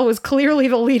Bombshell was clearly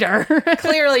the leader.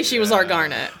 Clearly, she was our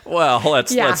Garnet. Well,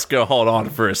 let's go hold on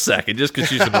for a second. Just because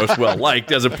she's the most well-liked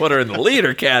doesn't put her in the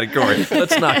leader category.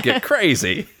 Let's not get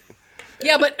crazy.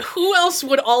 Yeah, but who else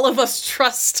would all of us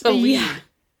trust to lead?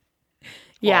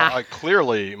 Yeah. Well,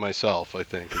 clearly myself, I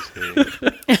think, is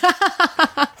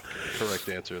the correct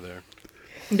answer there.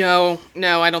 No,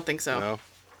 I don't think so. No?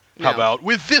 How about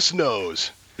with this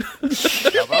nose?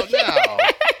 How about now?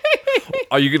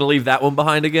 Are you going to leave that one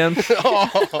behind again?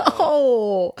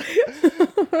 Oh.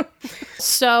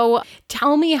 So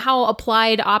tell me how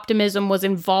applied optimism was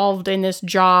involved in this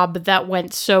job that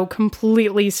went so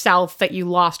completely south that you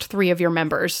lost 3 of your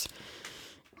members.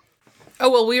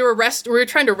 Oh, well, we were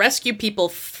trying to rescue people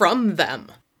from them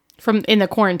From in the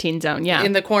quarantine zone, yeah.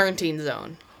 in the quarantine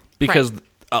zone. Because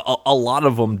a lot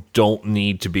of them don't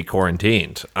need to be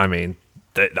quarantined. I mean,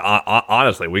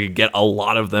 honestly, we could get a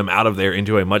lot of them out of there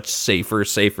into a much safer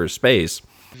space.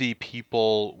 The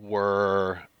people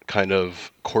were kind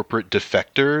of corporate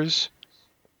defectors.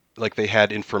 Like they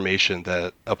had information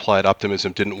that Applied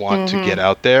Optimism didn't want to get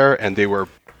out there, and they were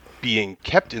being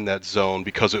kept in that zone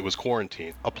because it was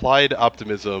quarantine. Applied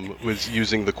Optimism was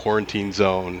using the quarantine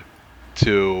zone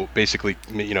to basically,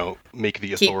 make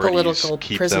the Keep authorities political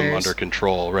keep prisoners. them under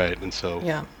control, right? And so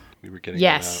we were getting them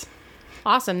Yes. out.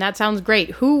 Awesome. That sounds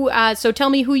great. So tell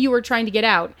me who you were trying to get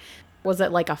out. Was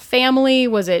it like a family?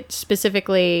 Was it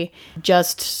specifically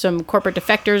just some corporate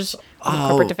defectors?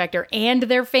 Corporate defector and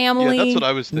their family? Yeah, that's what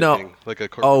I was No. thinking. Like a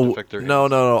corporate defector.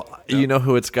 No. You know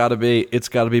who it's got to be? It's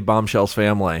got to be Bombshell's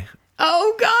family.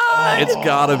 Oh, God! It's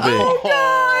got to be.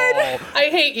 I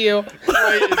hate you.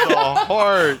 Right in the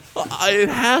heart. It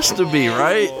has to be,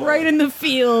 right? Right in the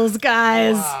feels,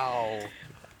 guys.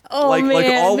 Oh, like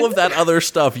man. all of that other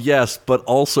stuff, yes, but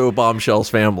also Bombshell's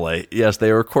family. Yes,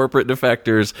 they were corporate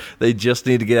defectors. They just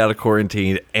need to get out of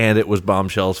quarantine, and it was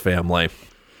Bombshell's family.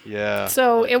 Yeah.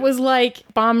 So it was like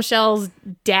Bombshell's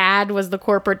dad was the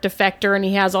corporate defector, and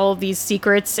he has all of these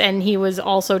secrets, and he was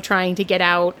also trying to get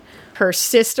out her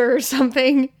sister or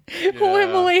something. Oh,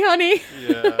 Emily, honey.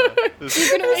 Yeah. This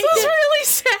is really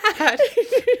sad.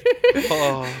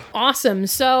 Awesome.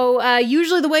 So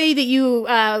usually the way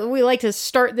that we like to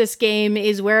start this game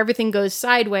is where everything goes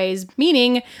sideways,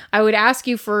 meaning I would ask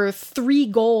you for 3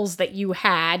 goals that you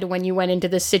had when you went into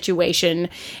this situation,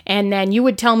 and then you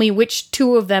would tell me which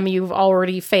 2 of them you've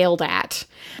already failed at.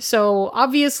 So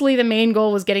obviously the main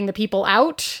goal was getting the people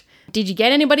out. Did you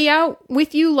get anybody out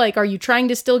with you? Like, are you trying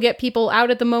to still get people out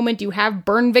at the moment? Do you have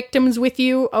burn victims with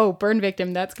you? Oh, burn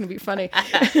victim. That's going to be funny.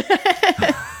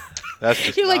 That's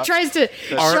just He like not- trying to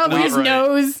shove not his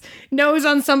right. nose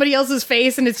on somebody else's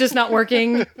face, and it's just not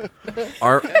working.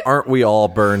 Aren't we all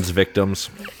Burns victims?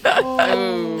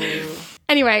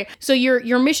 Anyway, so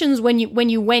your missions when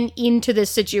you went into this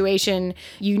situation,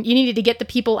 you needed to get the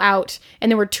people out, and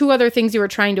there were 2 other things you were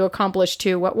trying to accomplish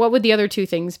too. What would the other 2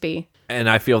 things be? And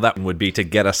I feel that would be to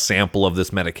get a sample of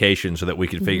this medication so that we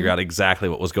could figure out exactly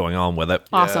what was going on with it.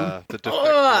 Awesome. Yeah, the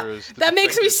defectors, the that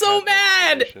makes me defectors so had that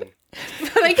mad. information.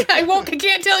 But I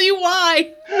can't tell you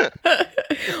why.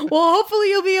 Well, hopefully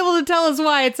you'll be able to tell us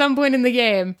why at some point in the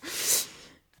game.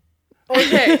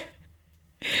 Okay.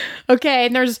 Okay,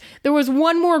 and there was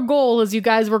one more goal as you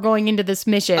guys were going into this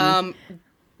mission.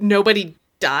 Nobody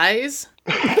dies.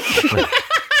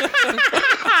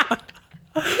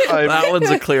 That one's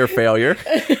a clear failure.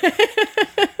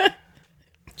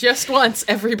 Just once,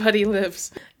 everybody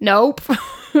lives. Nope.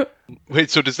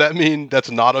 Wait, so does that mean that's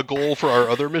not a goal for our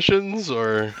other missions,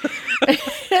 or?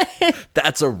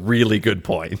 That's a really good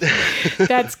point.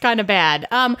 That's kind of bad.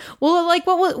 Well, like,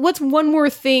 what's one more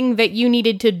thing that you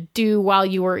needed to do while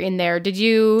you were in there? Did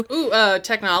you? Ooh,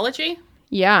 technology?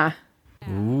 Yeah.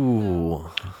 Ooh.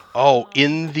 Oh,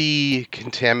 in the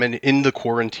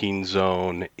quarantine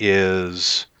zone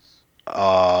is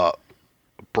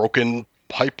broken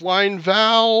pipeline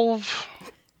valve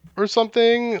or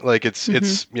something. Like it's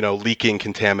leaking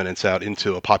contaminants out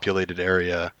into a populated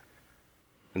area.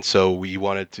 And so we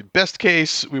wanted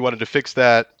to fix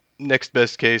that. Next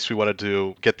best case, we wanted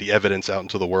to get the evidence out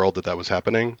into the world that was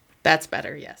happening. That's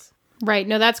better, yes. Right.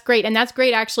 No, that's great. And that's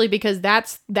great, actually, because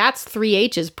that's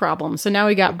 3H's problem. So now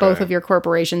we got both of your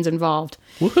corporations involved.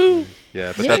 Woohoo.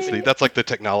 Yeah, but that's like the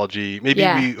technology. Maybe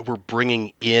Yeah. we're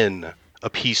bringing in a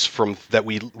piece from that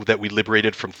we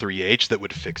liberated from 3H that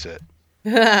would fix it.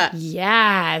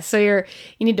 Yeah, so you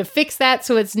need to fix that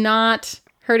so it's not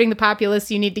hurting the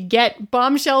populace. You need to get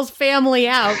Bombshell's family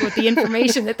out with the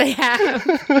information that they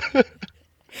have.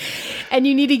 And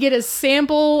you need to get a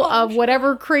sample of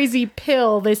whatever crazy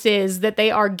pill this is that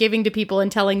they are giving to people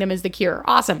and telling them is the cure.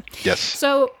 Awesome. Yes.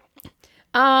 So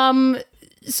I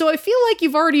feel like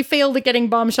you've already failed at getting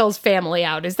Bombshell's family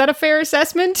out. Is that a fair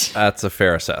assessment? That's a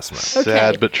fair assessment.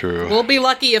 Sad but true. We'll be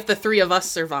lucky if the three of us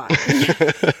survive.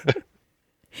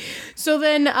 So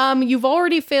then you've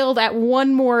already failed at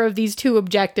one more of these two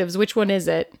objectives. Which one is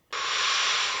it?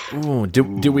 Ooh,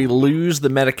 do we lose the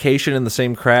medication in the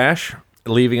same crash,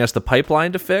 leaving us the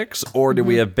pipeline to fix, or do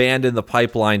we abandon the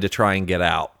pipeline to try and get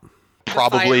out?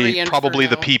 Probably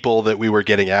the people that we were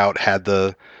getting out had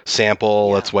the sample.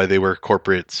 Yeah. That's why they were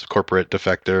corporate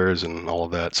defectors and all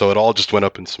of that. So it all just went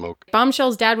up in smoke.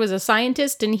 Bombshell's dad was a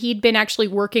scientist, and he'd been actually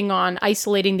working on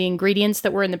isolating the ingredients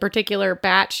that were in the particular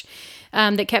batch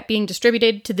that kept being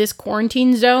distributed to this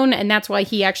quarantine zone, and that's why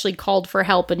he actually called for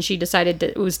help, and she decided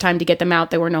that it was time to get them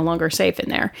out. They were no longer safe in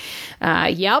there.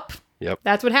 Yep.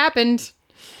 That's what happened.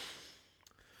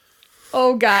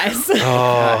 Oh, guys.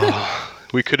 Oh,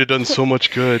 we could have done so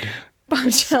much good.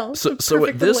 Bombshell. So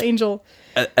Perfect little angel.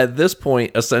 At this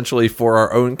point, essentially for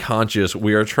our own conscience,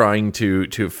 we are trying to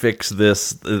fix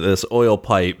this oil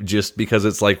pipe just because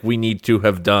it's like we need to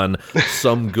have done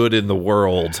some good in the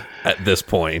world at this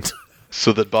point.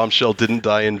 So that Bombshell didn't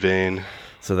die in vain.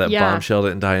 Bombshell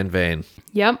didn't die in vain.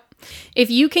 Yep. If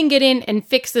you can get in and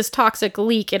fix this toxic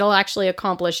leak, it'll actually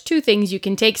accomplish two things. You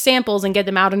can take samples and get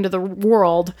them out into the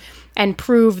world and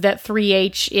prove that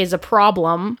 3H is a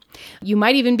problem. You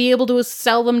might even be able to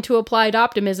sell them to Applied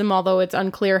Optimism, although it's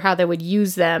unclear how they would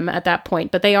use them at that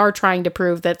point. But they are trying to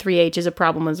prove that 3H is a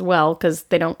problem as well, because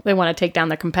they want to take down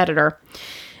the competitor.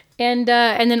 And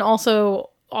then also,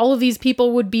 all of these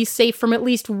people would be safe from at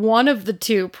least one of the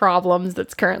two problems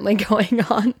that's currently going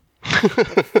on.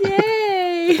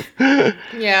 Yay!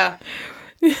 Yeah.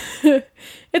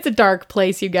 It's a dark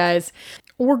place, you guys.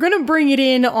 We're going to bring it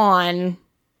in on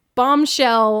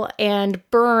Bombshell and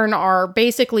Byrne are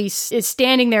basically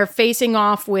standing there facing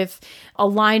off with a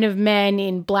line of men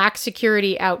in black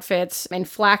security outfits and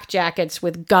flak jackets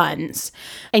with guns.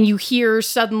 And you hear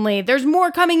suddenly, there's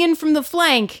more coming in from the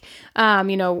flank,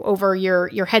 over your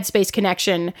Headspace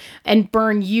connection. And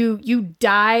Byrne, you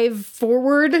dive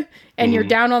forward and you're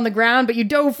down on the ground, but you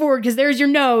dove forward because there's your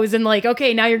nose and like,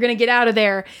 okay, now you're going to get out of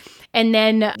there. And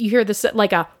then you hear this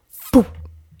like a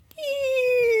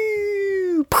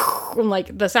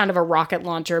like the sound of a rocket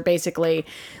launcher basically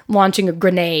launching a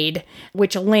grenade,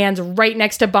 which lands right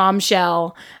next to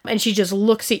Bombshell. And she just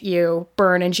looks at you,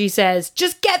 Byrne, and she says,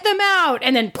 just get them out.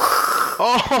 And then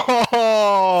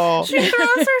Oh! She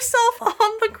throws herself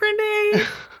on the grenade.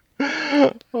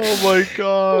 Oh my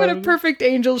god. What a perfect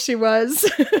angel she was.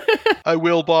 I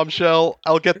will, Bombshell.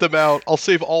 I'll get them out. I'll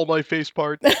save all my face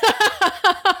parts.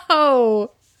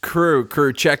 Oh.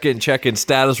 Crew, check in,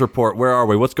 status report. Where are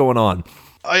we? What's going on?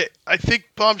 I think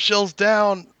Bombshell's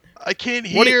down. I can't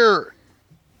hear.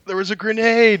 There was a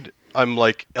grenade. I'm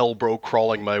like elbow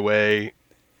crawling my way,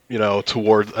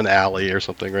 toward an alley or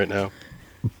something right now.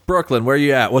 Brooklyn, where are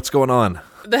you at? What's going on?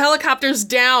 The helicopter's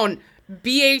down.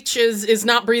 BH is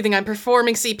not breathing. I'm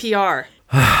performing CPR.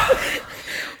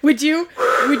 Would you?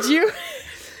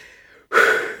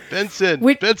 Benson,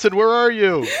 where are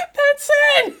you?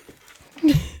 Benson!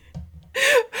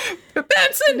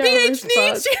 Benson, No BH response.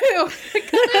 needs you!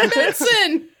 Come in,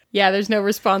 Benson! Yeah, there's no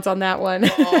response on that one.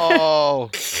 Oh,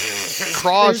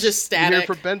 Cross. There's just You hear static.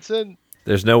 from Benson?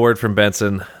 There's no word from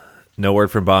Benson, no word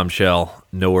from Bombshell,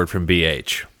 no word from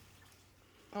BH.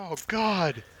 Oh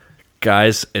God.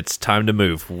 Guys, it's time to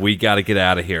move. We got to get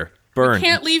out of here. Byrne,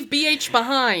 Can't leave BH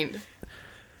behind.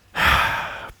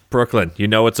 Brooklyn,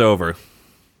 it's over.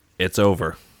 It's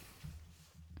over.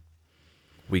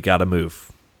 We got to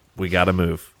move.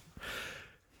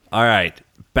 All right,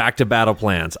 back to battle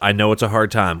plans. I know it's a hard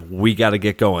time. We got to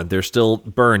get going. There's still,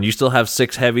 Byrne, you still have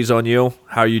 6 heavies on you?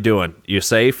 How are you doing? You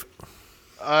safe?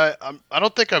 I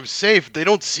don't think I'm safe. They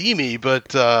don't see me,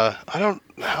 but how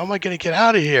am I going to get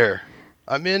out of here?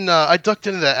 I ducked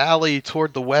into the alley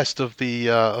toward the west of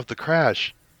the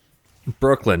crash.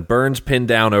 Brooklyn, Byrne's pinned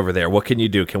down over there. What can you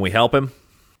do? Can we help him?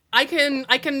 I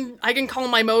can call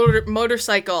my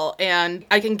motorcycle and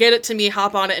I can get it to me,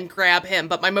 hop on it, and grab him.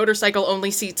 But my motorcycle only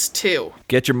seats 2.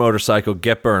 Get your motorcycle,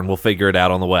 get Byrne. We'll figure it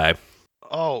out on the way.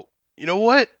 Oh, you know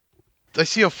what? I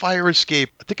see a fire escape.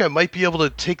 I think I might be able to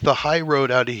take the high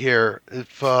road out of here.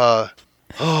 If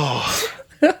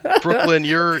Brooklyn,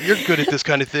 you're good at this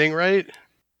kind of thing, right?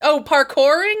 Oh,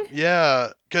 parkouring? Yeah,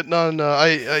 getting on.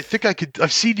 I think I could.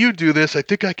 I've seen you do this. I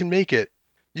think I can make it.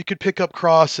 You could pick up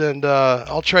Cross, and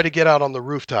I'll try to get out on the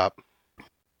rooftop.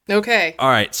 Okay. All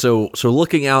right, so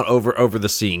looking out over the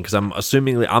scene, because I'm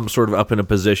assuming I'm sort of up in a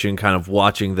position, kind of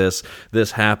watching this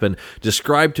happen.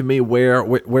 Describe to me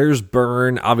where's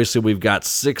Byrne? Obviously, we've got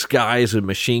 6 guys with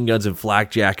machine guns and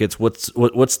flak jackets. What's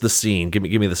the scene? Give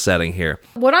me the setting here.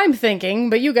 What I'm thinking,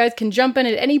 but you guys can jump in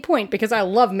at any point because I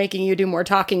love making you do more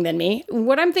talking than me.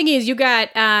 What I'm thinking is you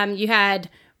had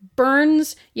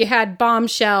Burns, you had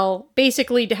Bombshell,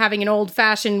 basically having an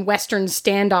old-fashioned Western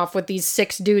standoff with these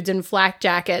 6 dudes in flak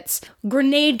jackets.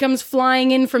 Grenade comes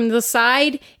flying in from the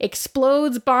side,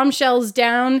 explodes, Bombshell's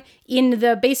down. In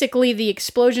the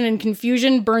explosion and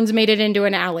confusion, Burns made it into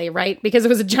an alley, right? Because it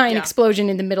was a giant explosion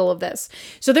in the middle of this.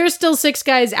 So there's still 6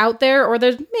 guys out there, or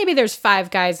there's 5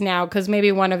 guys now, because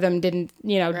maybe one of them didn't,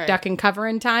 duck and cover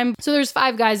in time. So there's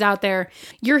 5 guys out there.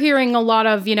 You're hearing a lot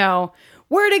of,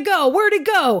 where to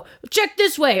go? Check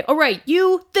this way. All right,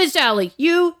 you, this alley.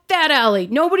 You, that alley.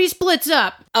 Nobody splits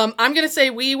up. I'm going to say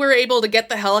we were able to get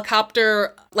the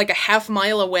helicopter like a half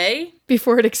mile away.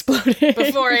 Before it exploded.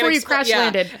 Before you crash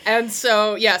landed. And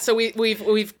so, so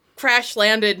we've crash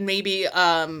landed maybe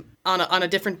on a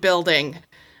different building.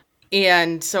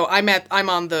 And so I'm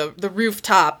on the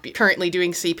rooftop currently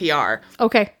doing CPR.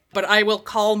 Okay. But I will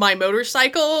call my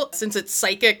motorcycle. Since it's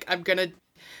psychic,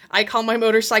 I call my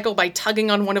motorcycle by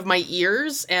tugging on one of my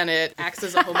ears, and it acts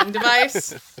as a homing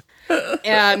device.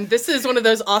 And this is one of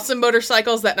those awesome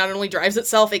motorcycles that not only drives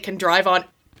itself, it can drive on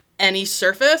any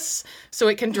surface, so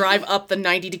it can drive up the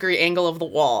 90-degree angle of the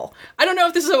wall. I don't know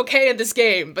if this is okay in this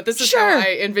game, but this is how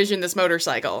I envision this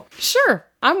motorcycle. Sure.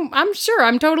 I'm sure.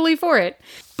 I'm totally for it.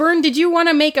 Byrne, did you want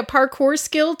to make a parkour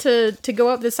skill to go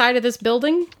up the side of this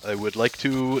building? I would like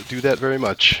to do that very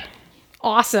much.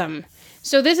 Awesome.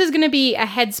 So this is going to be a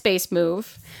headspace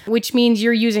move, which means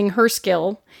you're using her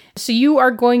skill. So you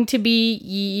are going to be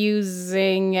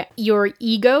using your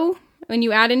ego when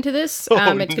you add into this. It's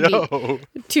going to be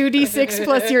 2d6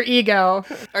 plus your ego.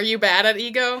 Are you bad at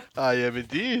ego? I am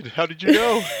indeed. How did you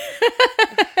know?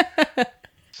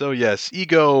 So yes,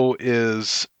 ego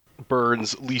is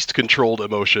Byrne's least controlled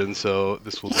emotion, so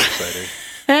this will be exciting.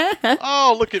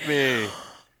 Oh, look at me.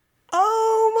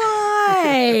 Oh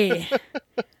my!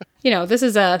 This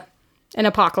is an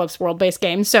apocalypse world-based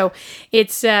game, so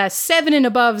it's 7 and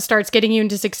above starts getting you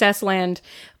into success land.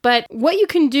 But what you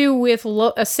can do with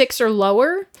a 6 or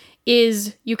lower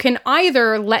is you can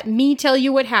either let me tell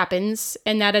you what happens,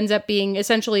 and that ends up being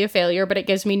essentially a failure, but it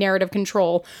gives me narrative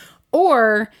control,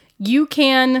 or you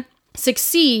can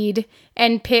succeed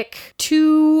and pick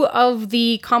 2 of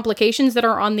the complications that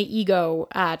are on the ego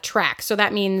track. So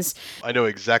that means... I know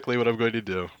exactly what I'm going to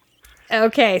do.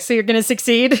 Okay, so you're going to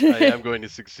succeed? I am going to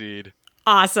succeed.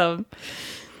 Awesome.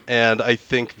 And I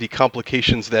think the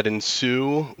complications that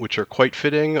ensue, which are quite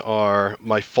fitting, are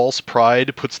my false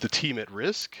pride puts the team at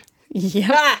risk.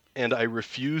 Yep. And I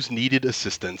refuse needed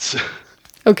assistance.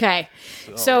 Okay.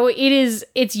 So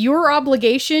it's your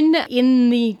obligation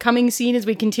in the coming scene as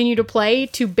we continue to play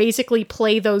to basically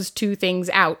play those 2 things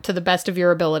out to the best of your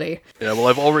ability. Yeah, well,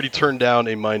 I've already turned down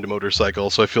a mined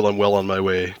motorcycle, so I feel I'm well on my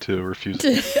way to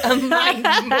refusing. A mind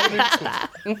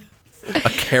motorcycle. A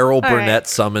Carol Burnett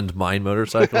summoned mine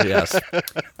motorcycle, yes.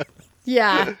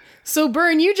 Yeah. So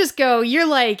Byrne, you just go, you're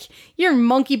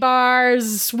monkey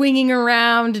bars, swinging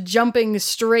around, jumping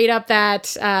straight up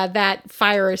that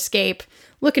fire escape.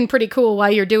 Looking pretty cool while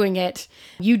you're doing it.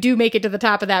 You do make it to the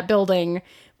top of that building.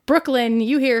 Brooklyn,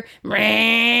 you hear, and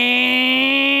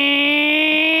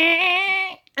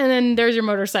then there's your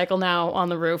motorcycle now on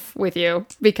the roof with you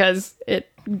because it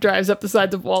drives up the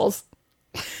sides of walls.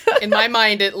 In my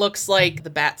mind, it looks like the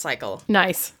Bat Cycle.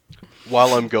 Nice.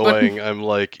 While I'm going, I'm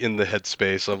like in the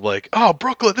headspace. I'm like, oh,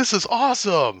 Brooklyn, this is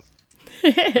awesome.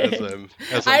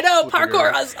 As I know, flipping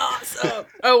parkour around. is awesome.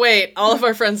 Oh, wait, all of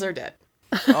our friends are dead.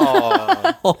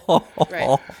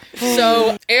 Right.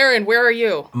 So, Aaron, where are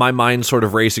you? My mind's sort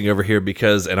of racing over here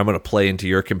because, and I'm going to play into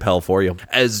your compel for you.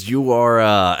 As you are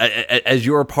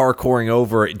parkouring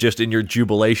over, just in your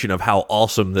jubilation of how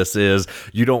awesome this is,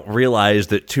 you don't realize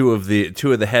that two of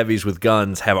the heavies with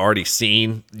guns have already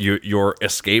seen your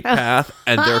escape path,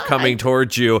 and they're coming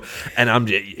towards you.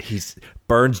 And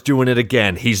Byrne's doing it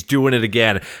again. He's doing it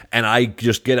again. And I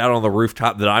just get out on the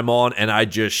rooftop that I'm on, and I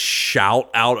just shout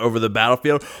out over the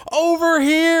battlefield, "Over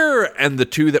here!" And the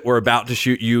 2 that were about to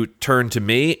shoot you turn to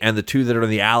me, and the 2 that are in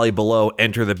the alley below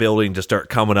enter the building to start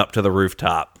coming up to the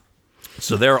rooftop.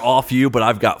 So they're off you, but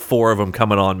I've got 4 of them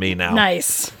coming on me now.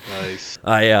 Nice.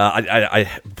 I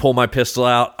pull my pistol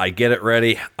out. I get it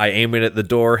ready. I aim it at the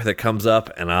door that comes up,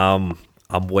 and I'm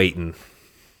I'm waiting.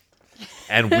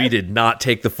 And we did not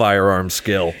take the firearm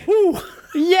skill. Woo.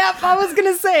 Yep, I was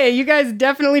going to say, you guys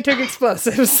definitely took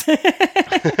explosives.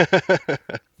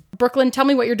 Brooklyn, tell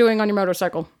me what you're doing on your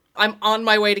motorcycle. I'm on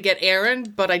my way to get Aaron,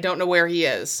 but I don't know where he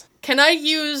is. Can I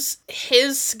use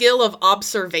his skill of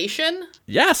observation?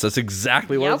 Yes, that's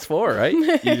exactly what Yep. it's for, right?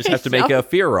 You just have to make a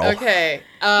fear roll. Okay.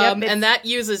 Yep, And that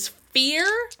uses fear,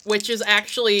 which is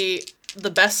actually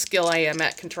the best skill I am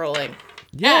at controlling.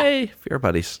 Yay, fear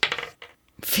buddies.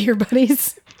 Fear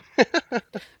buddies.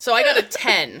 So I got a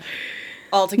 10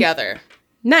 altogether.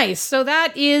 Nice. So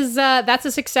that's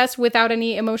a success without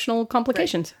any emotional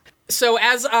complications. So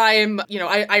as I'm,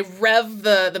 I rev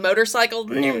the motorcycle.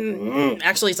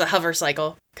 Actually, it's a hover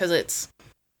cycle because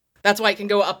that's why it can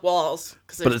go up walls.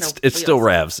 But it's still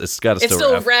revs. It's got to It's still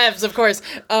still rev. revs, of course.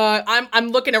 I'm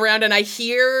looking around and I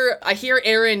hear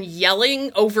Aaron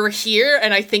yelling over here,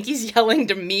 and I think he's yelling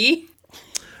to me.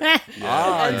 Nice.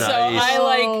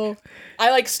 So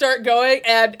I start going,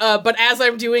 and but as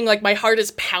I'm doing, like, my heart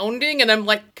is pounding, and I'm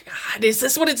like, God, is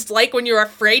this what it's like when you're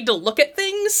afraid to look at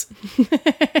things?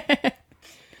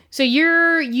 So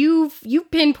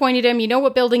you've pinpointed him. You know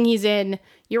what building he's in.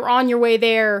 You're on your way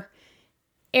there.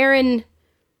 Aaron,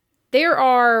 there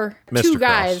are Mr. two Cross.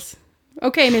 guys.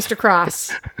 Okay, Mr.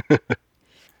 Cross.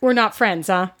 We're not friends,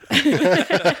 huh?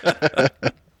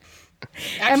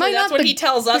 Actually, I that's not what the- he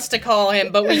tells us to call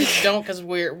him, but we don't because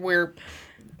we're.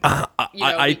 I'm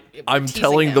teasing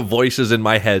telling him. the voices in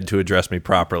my head to address me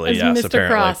properly. As Yes, Mr.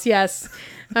 apparently. Cross, yes.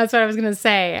 That's what I was going to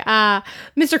say.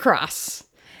 Mr. Cross,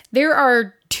 there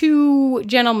are two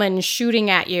gentlemen shooting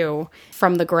at you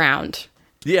from the ground.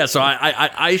 Yeah, so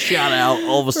I shout out.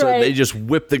 All of a sudden, Right. they just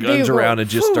whip the guns around and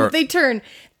just start.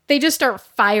 They just start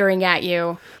firing at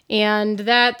you. And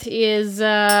that is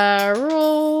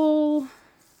roll.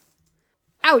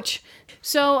 Ouch.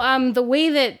 So the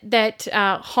way that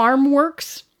harm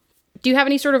works, do you have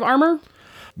any sort of armor?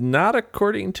 Not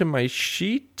according to my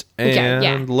sheet, Okay, and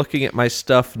yeah. looking at my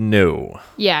stuff, no.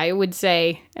 Yeah, I would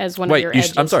say as one of Wait, your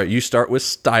edges. I'm sorry. You start with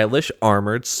stylish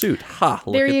armored suit. Ha!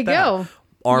 Look There at you that. go.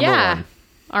 Armor Yeah. 1.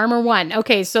 Armor 1.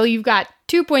 Okay, so you've got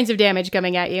 2 points of damage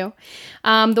coming at you.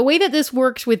 The way that this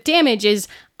works with damage is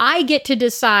I get to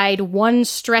decide one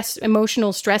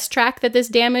emotional stress track that this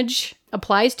damage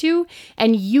applies to,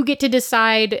 and you get to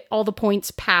decide all the points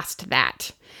past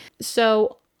that.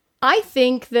 So I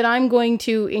think that I'm going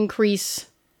to increase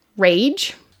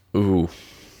rage, Ooh.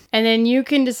 and then you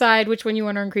can decide which one you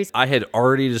want to increase. I had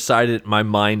already decided in my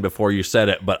mind before you said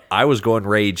it, but I was going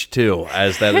rage too,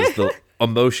 as that is the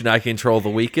emotion I control the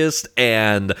weakest,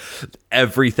 and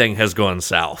everything has gone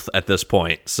south at this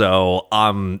point. So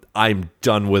I'm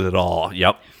done with it all.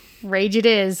 Yep. Rage it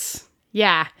is.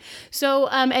 Yeah. So,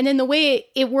 and then the way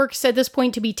it works at this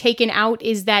point to be taken out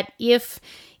is that if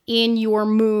in your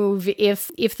move,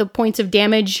 if the points of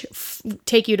damage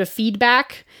take you to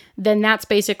feedback, then that's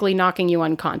basically knocking you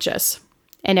unconscious.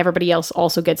 And everybody else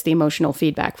also gets the emotional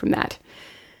feedback from that.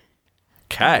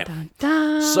 Okay.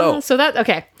 So that,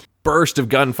 okay. Burst of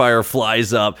gunfire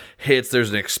flies up, hits, there's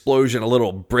an explosion, a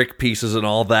little brick pieces and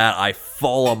all that. I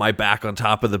fall on my back on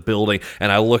top of the building,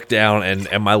 and I look down,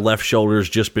 and my left shoulder's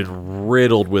just been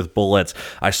riddled with bullets.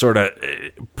 I sort of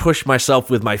push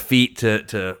myself with my feet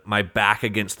to my back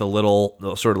against the little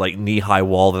sort of like knee-high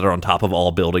wall that are on top of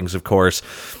all buildings, of course.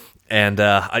 And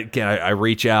I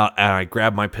reach out and I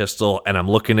grab my pistol, and I'm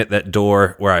looking at that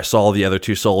door where I saw the other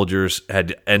two soldiers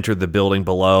had entered the building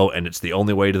below, and it's the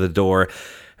only way to the door.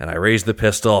 And I raise the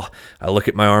pistol, I look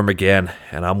at my arm again,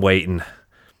 and I'm waiting.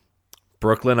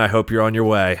 Brooklyn, I hope you're on your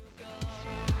way.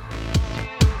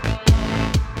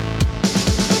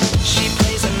 She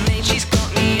plays a maid, she's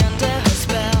got me under her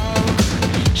spell.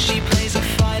 She plays a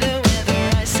fighter with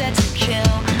her eyes set to kill.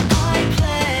 I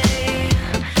play,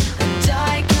 and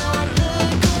I can't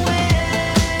look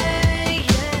away.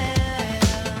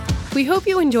 Yeah. We hope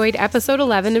you enjoyed episode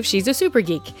 11 of She's a Super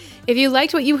Geek. If you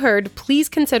liked what you heard, please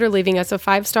consider leaving us a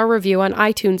 5-star review on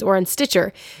iTunes or on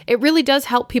Stitcher. It really does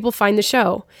help people find the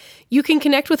show. You can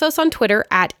connect with us on Twitter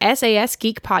at SAS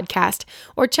Geek Podcast,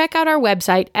 or check out our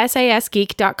website,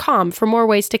 sasgeek.com, for more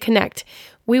ways to connect.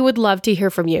 We would love to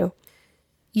hear from you.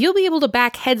 You'll be able to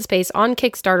back Headspace on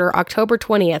Kickstarter October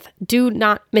 20th. Do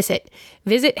not miss it.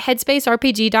 Visit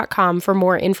headspacerpg.com for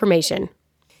more information.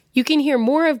 You can hear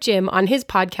more of Jim on his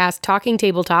podcast, Talking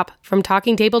Tabletop, from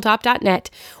talkingtabletop.net,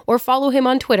 or follow him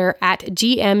on Twitter at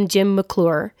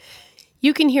GMJimMcClure.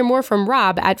 You can hear more from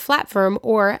Rob at Flatfirm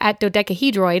or at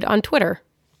Dodecahedroid on Twitter.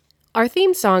 Our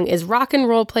theme song is Rock and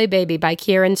Roll Play Baby by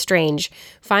Kieran Strange.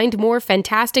 Find more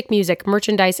fantastic music,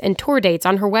 merchandise, and tour dates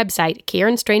on her website,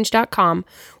 kieranstrange.com,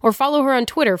 or follow her on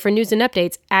Twitter for news and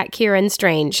updates at Kieran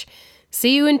Strange.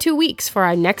 See you in 2 weeks for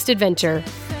our next adventure.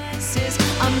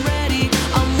 I'm ready.